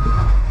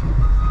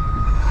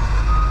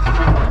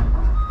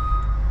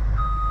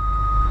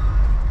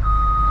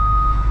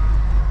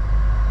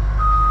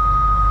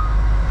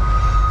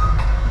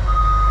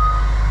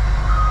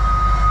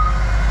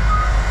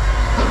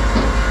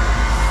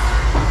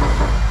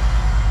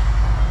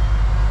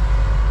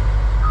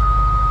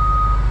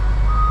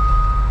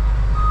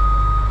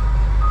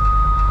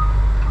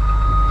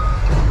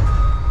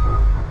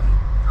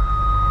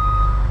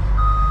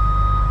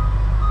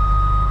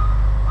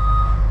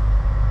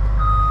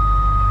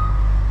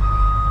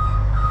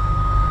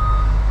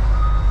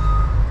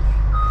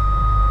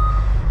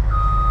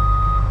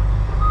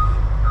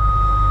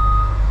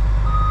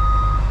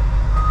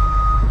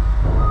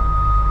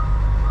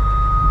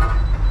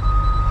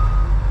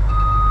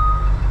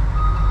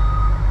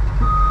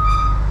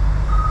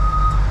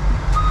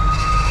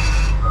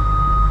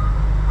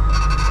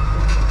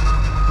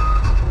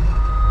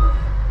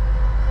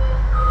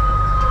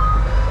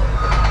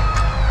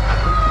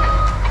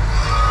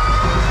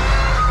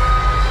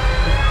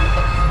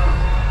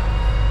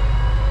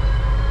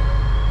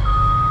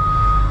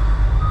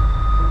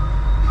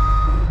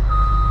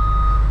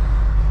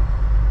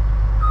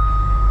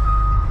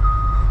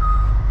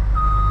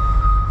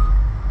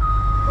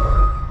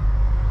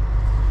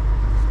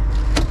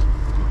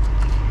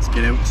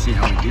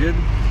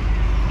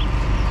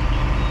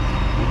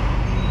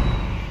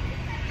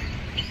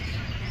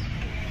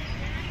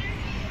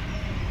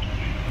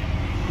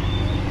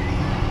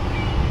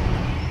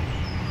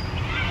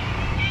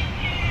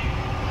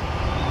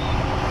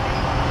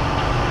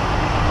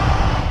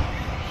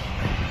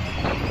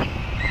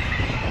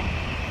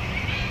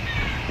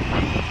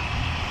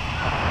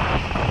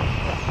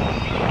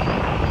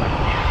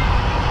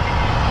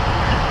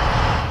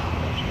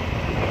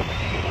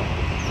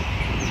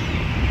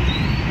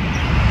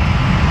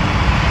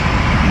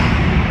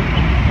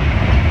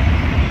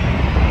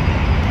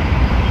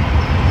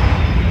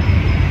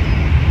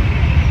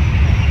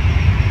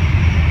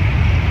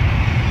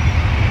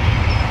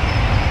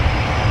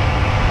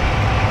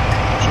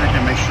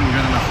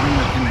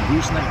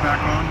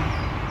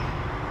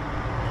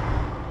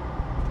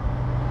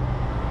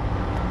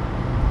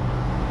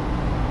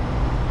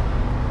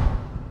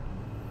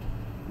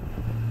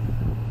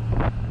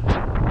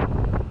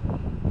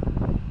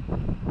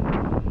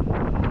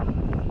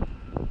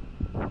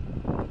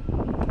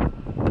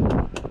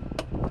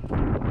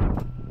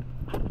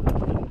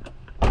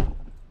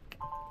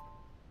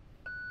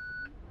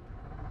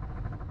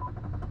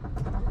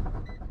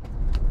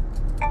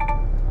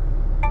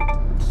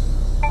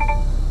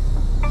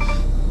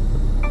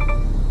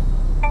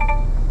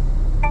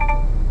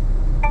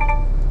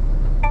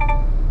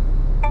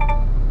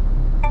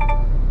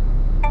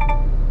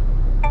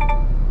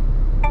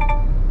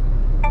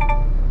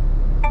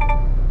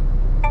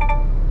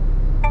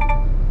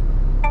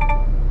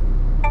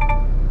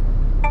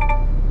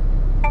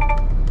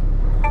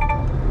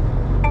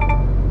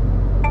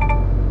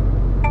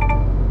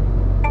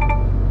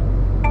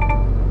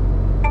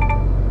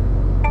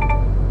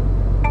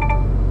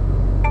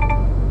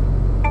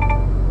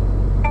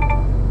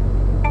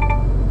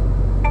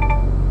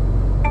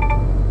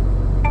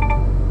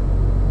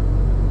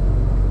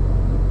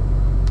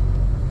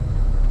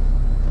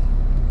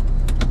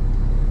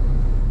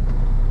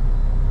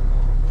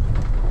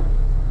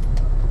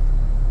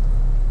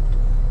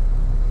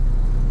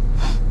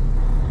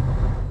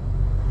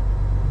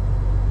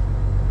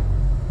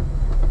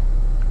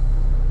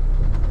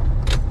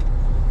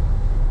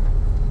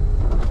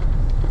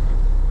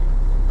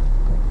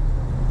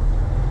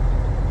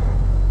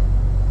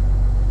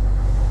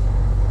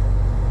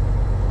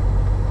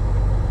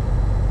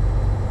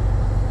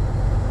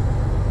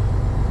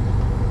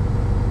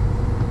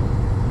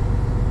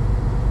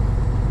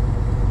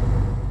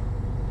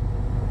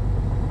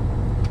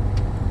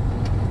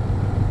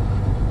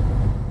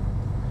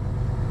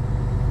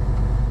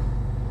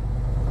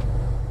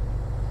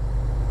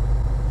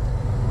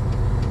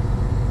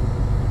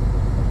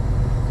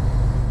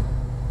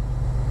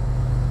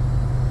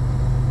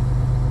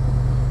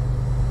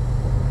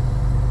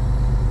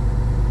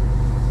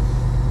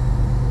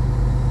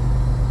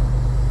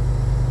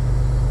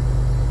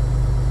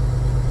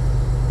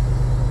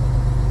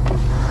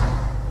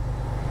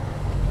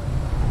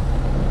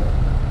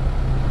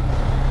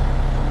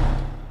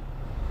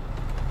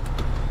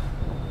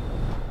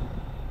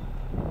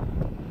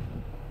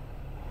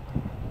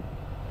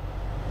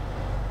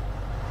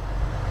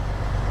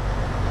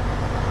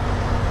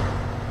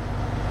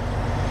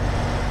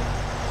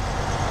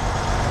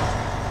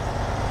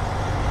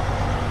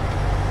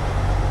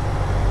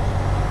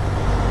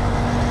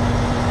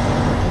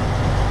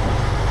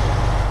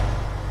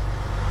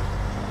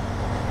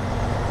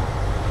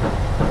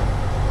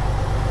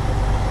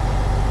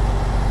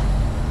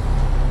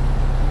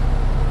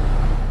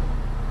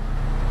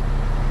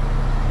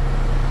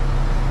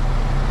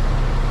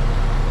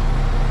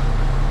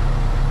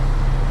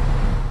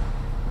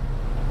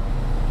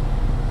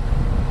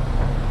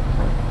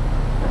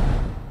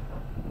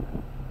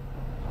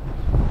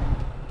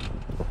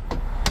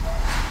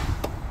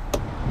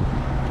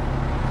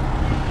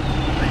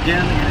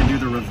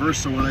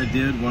 reverse of what I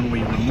did when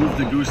we removed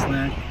the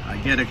gooseneck. I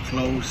get it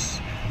close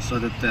so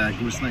that the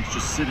gooseneck's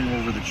just sitting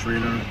over the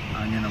trailer.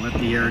 I'm gonna let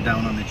the air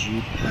down on the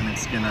Jeep, and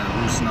it's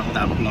gonna loosen up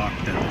that block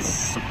that is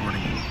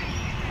supporting it.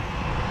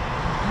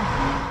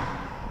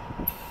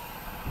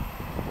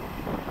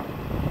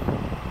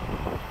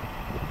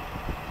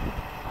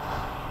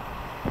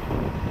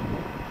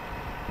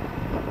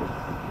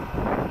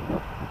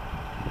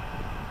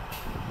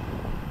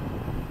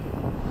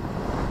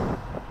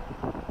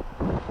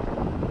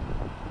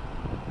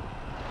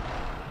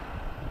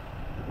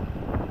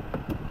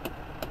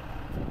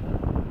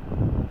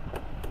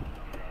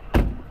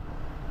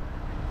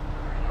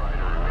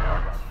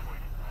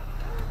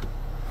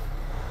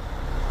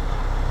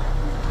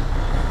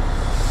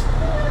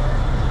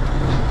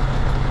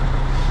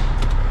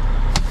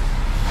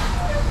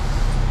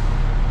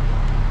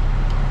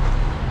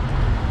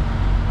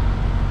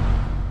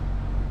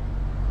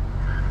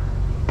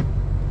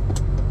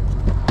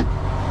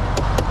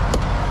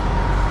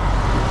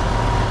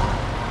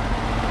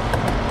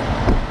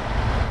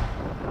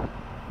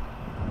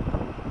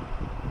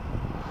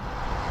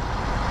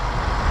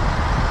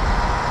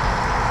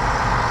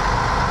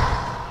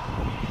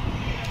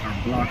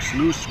 Block's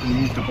loose,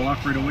 remove the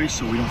block right away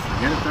so we don't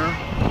forget it there.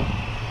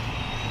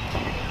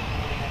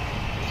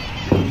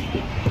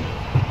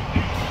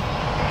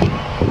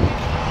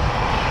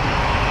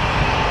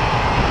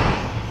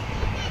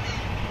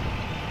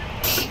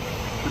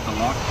 Put the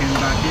lock pin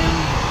back in.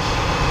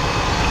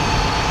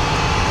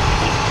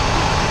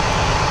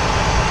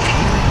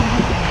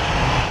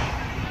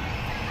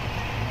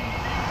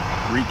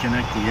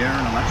 Reconnect the air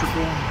and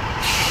electrical.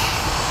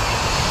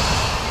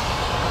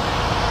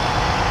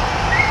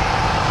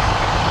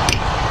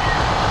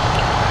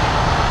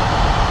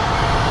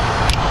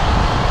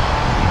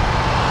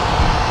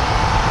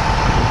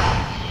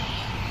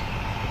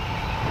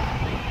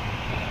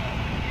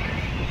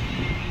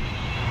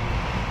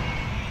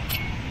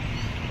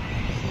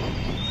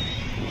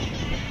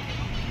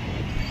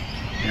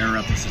 Air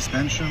up the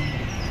suspension.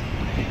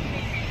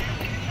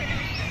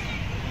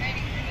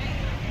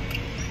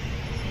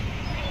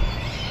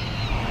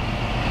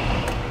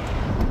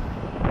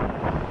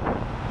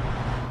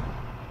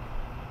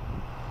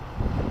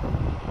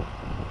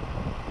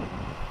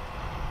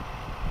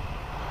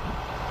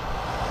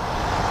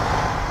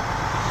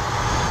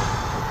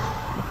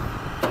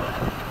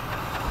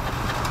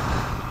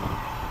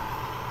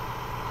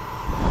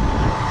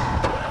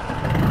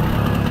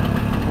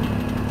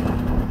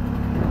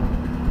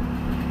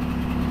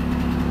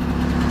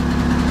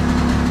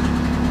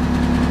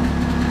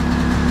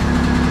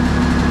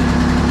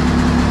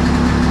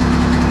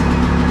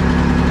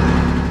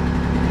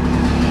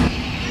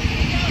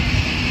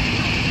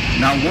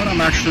 Now what I'm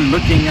actually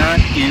looking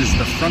at is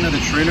the front of the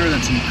trailer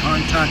that's in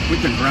contact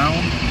with the ground.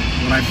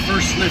 When I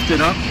first lift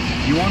it up,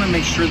 you want to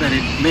make sure that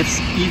it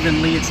lifts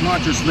evenly. It's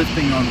not just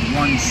lifting on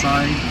one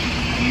side.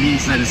 It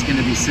means that it's going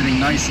to be sitting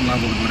nice and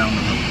level to go down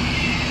the road.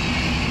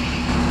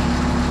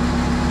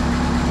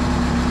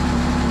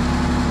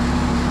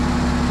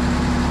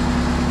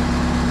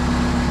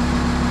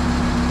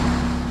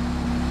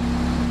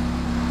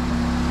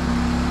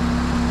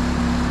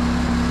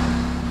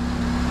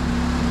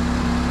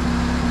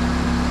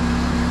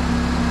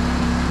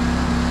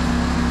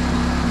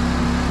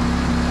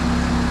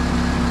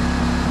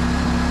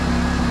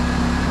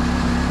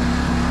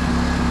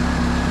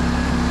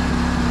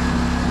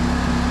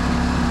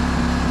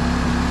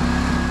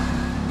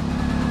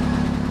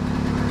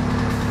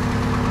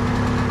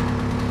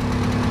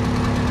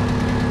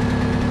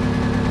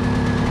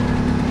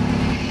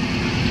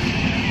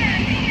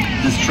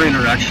 This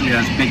trailer actually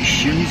has big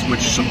shims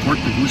which support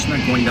the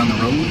gooseneck going down the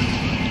road.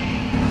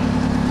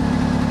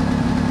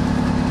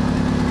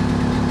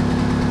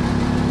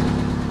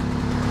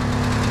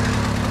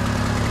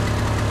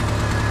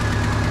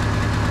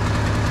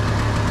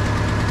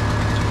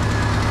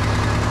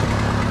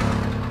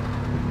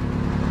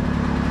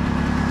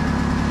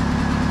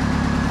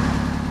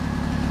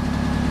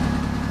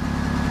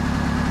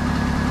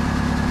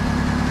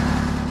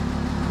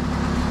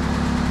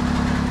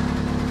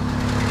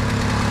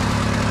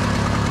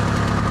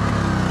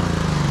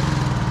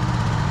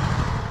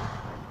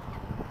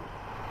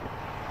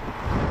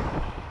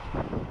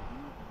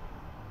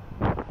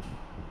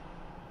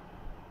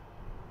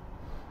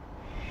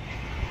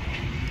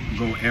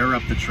 Go air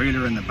up the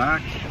trailer in the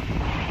back.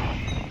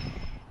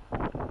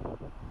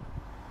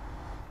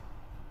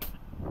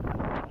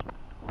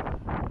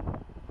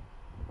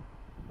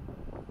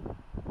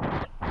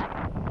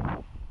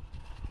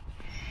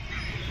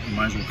 We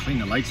might as well clean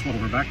the lights while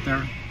we're back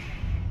there.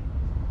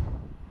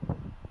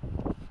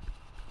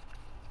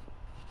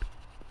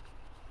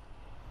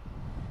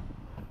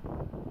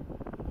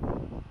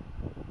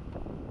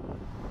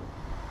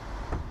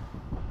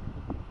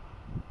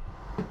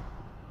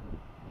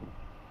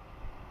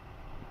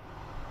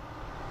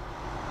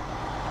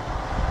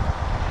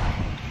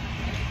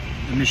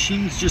 The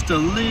machine's just a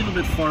little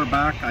bit far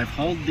back. I've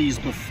hauled these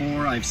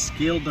before, I've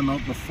scaled them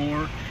out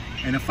before,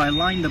 And if I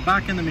line the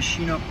back of the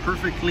machine up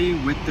perfectly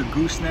with the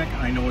gooseneck,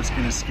 I know it's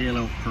going to scale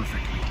out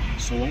perfectly.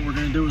 So what we're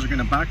going to do is we're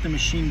going to back the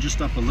machine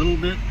just up a little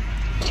bit,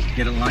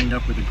 get it lined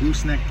up with the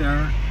gooseneck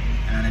there,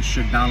 and it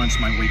should balance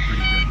my weight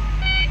pretty good.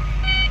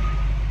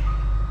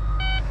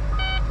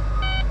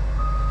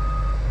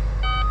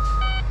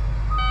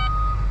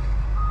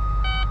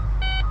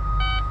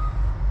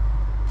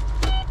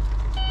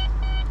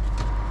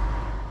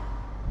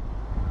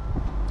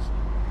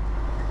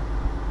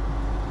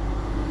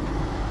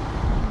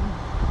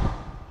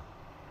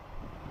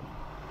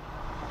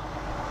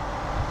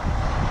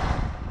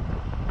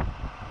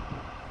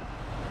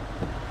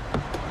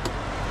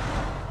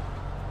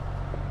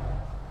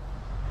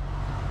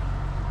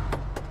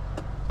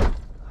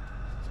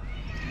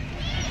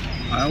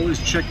 I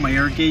always check my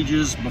air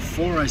gauges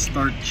before I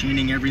start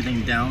chaining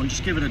everything down.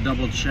 Just give it a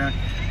double check.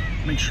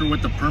 Make sure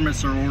what the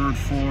permits are ordered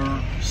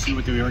for. See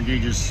what the air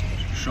gauge is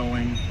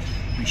showing.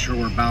 Make sure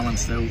we're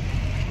balanced out.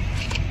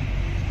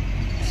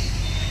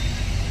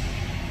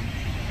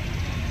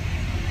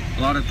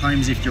 A lot of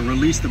times if you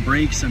release the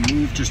brakes and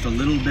move just a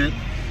little bit,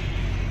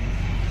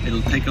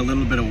 it'll take a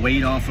little bit of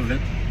weight off of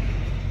it.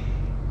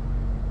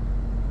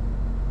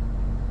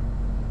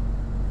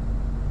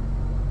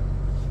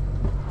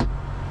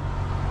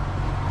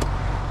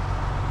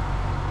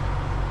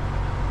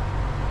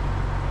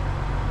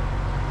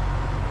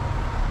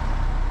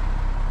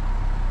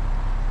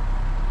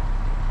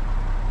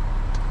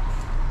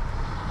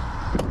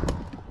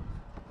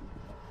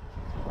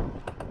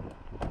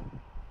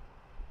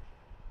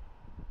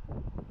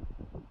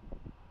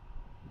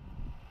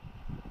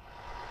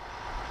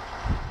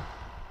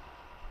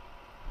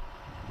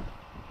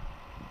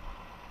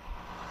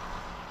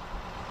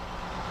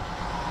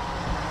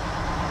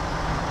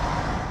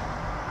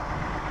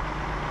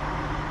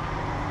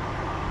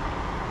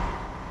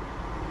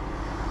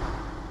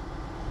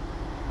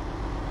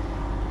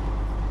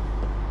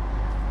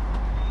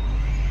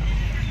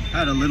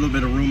 Had a little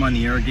bit of room on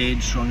the air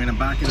gauge, so I'm going to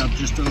back it up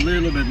just a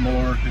little bit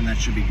more, and that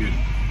should be good.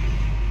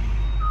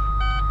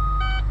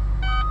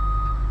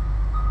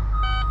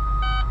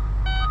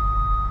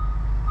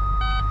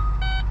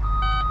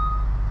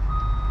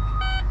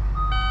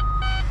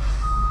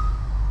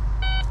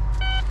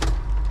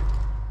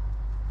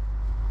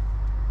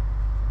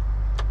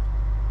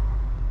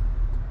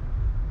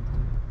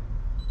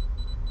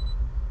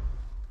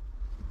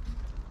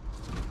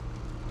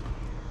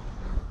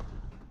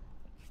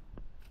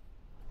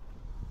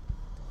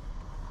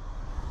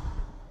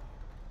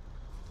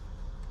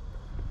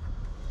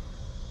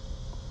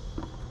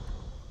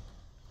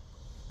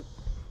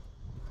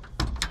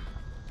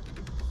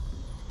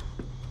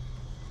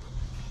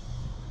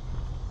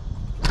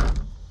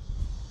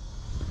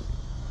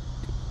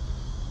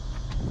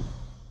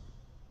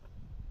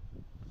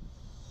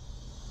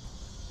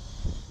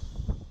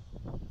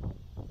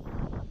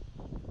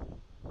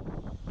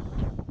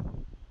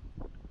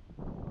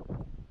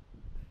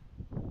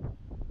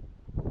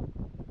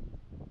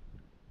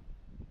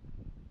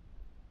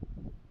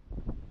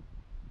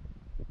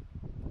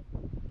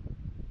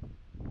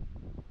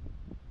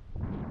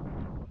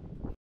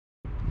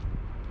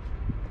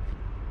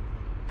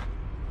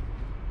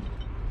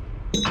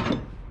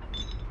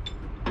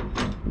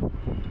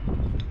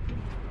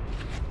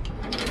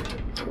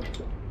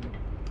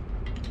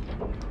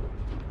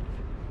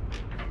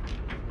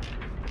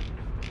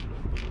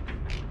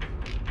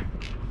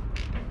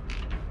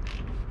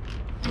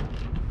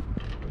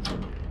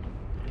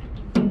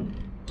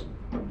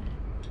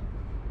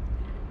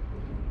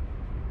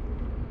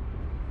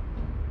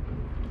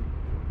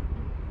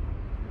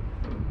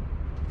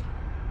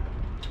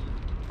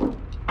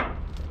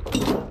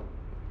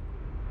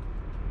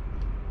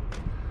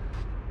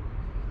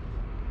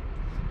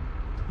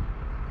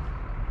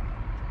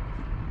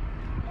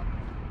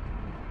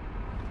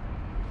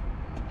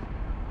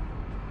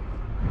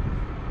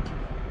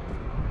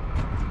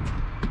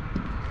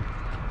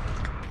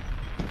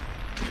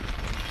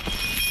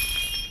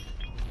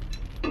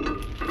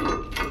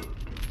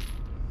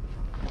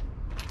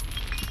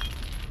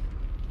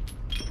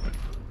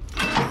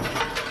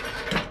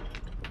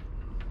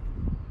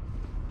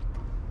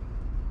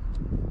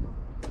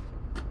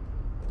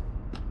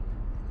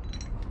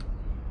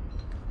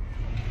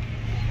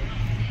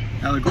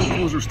 Now the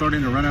GoPros are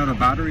starting to run out of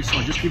battery, so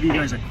I'll just give you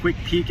guys a quick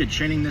peek at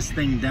chaining this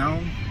thing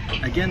down.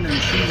 Again, the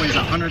machine weighs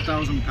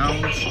 100,000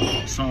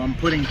 pounds, so I'm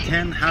putting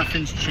 10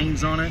 half-inch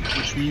chains on it,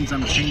 which means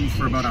I'm chained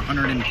for about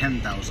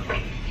 110,000.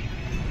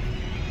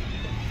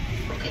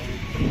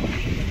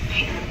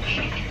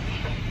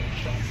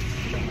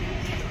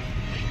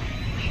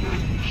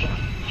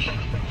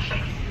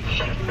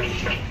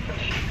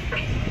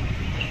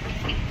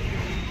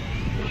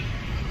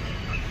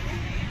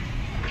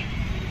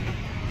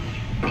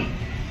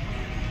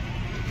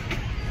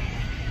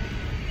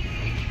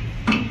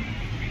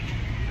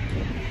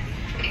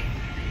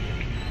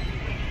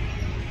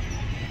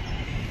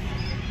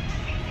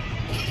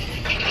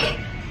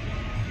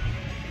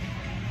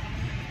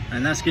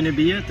 And that's going to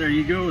be it. There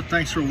you go.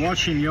 Thanks for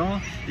watching, y'all.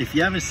 If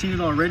you haven't seen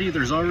it already,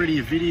 there's already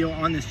a video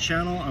on this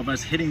channel of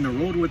us hitting the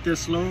road with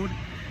this load.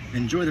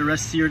 Enjoy the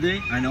rest of your day.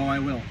 I know I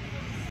will.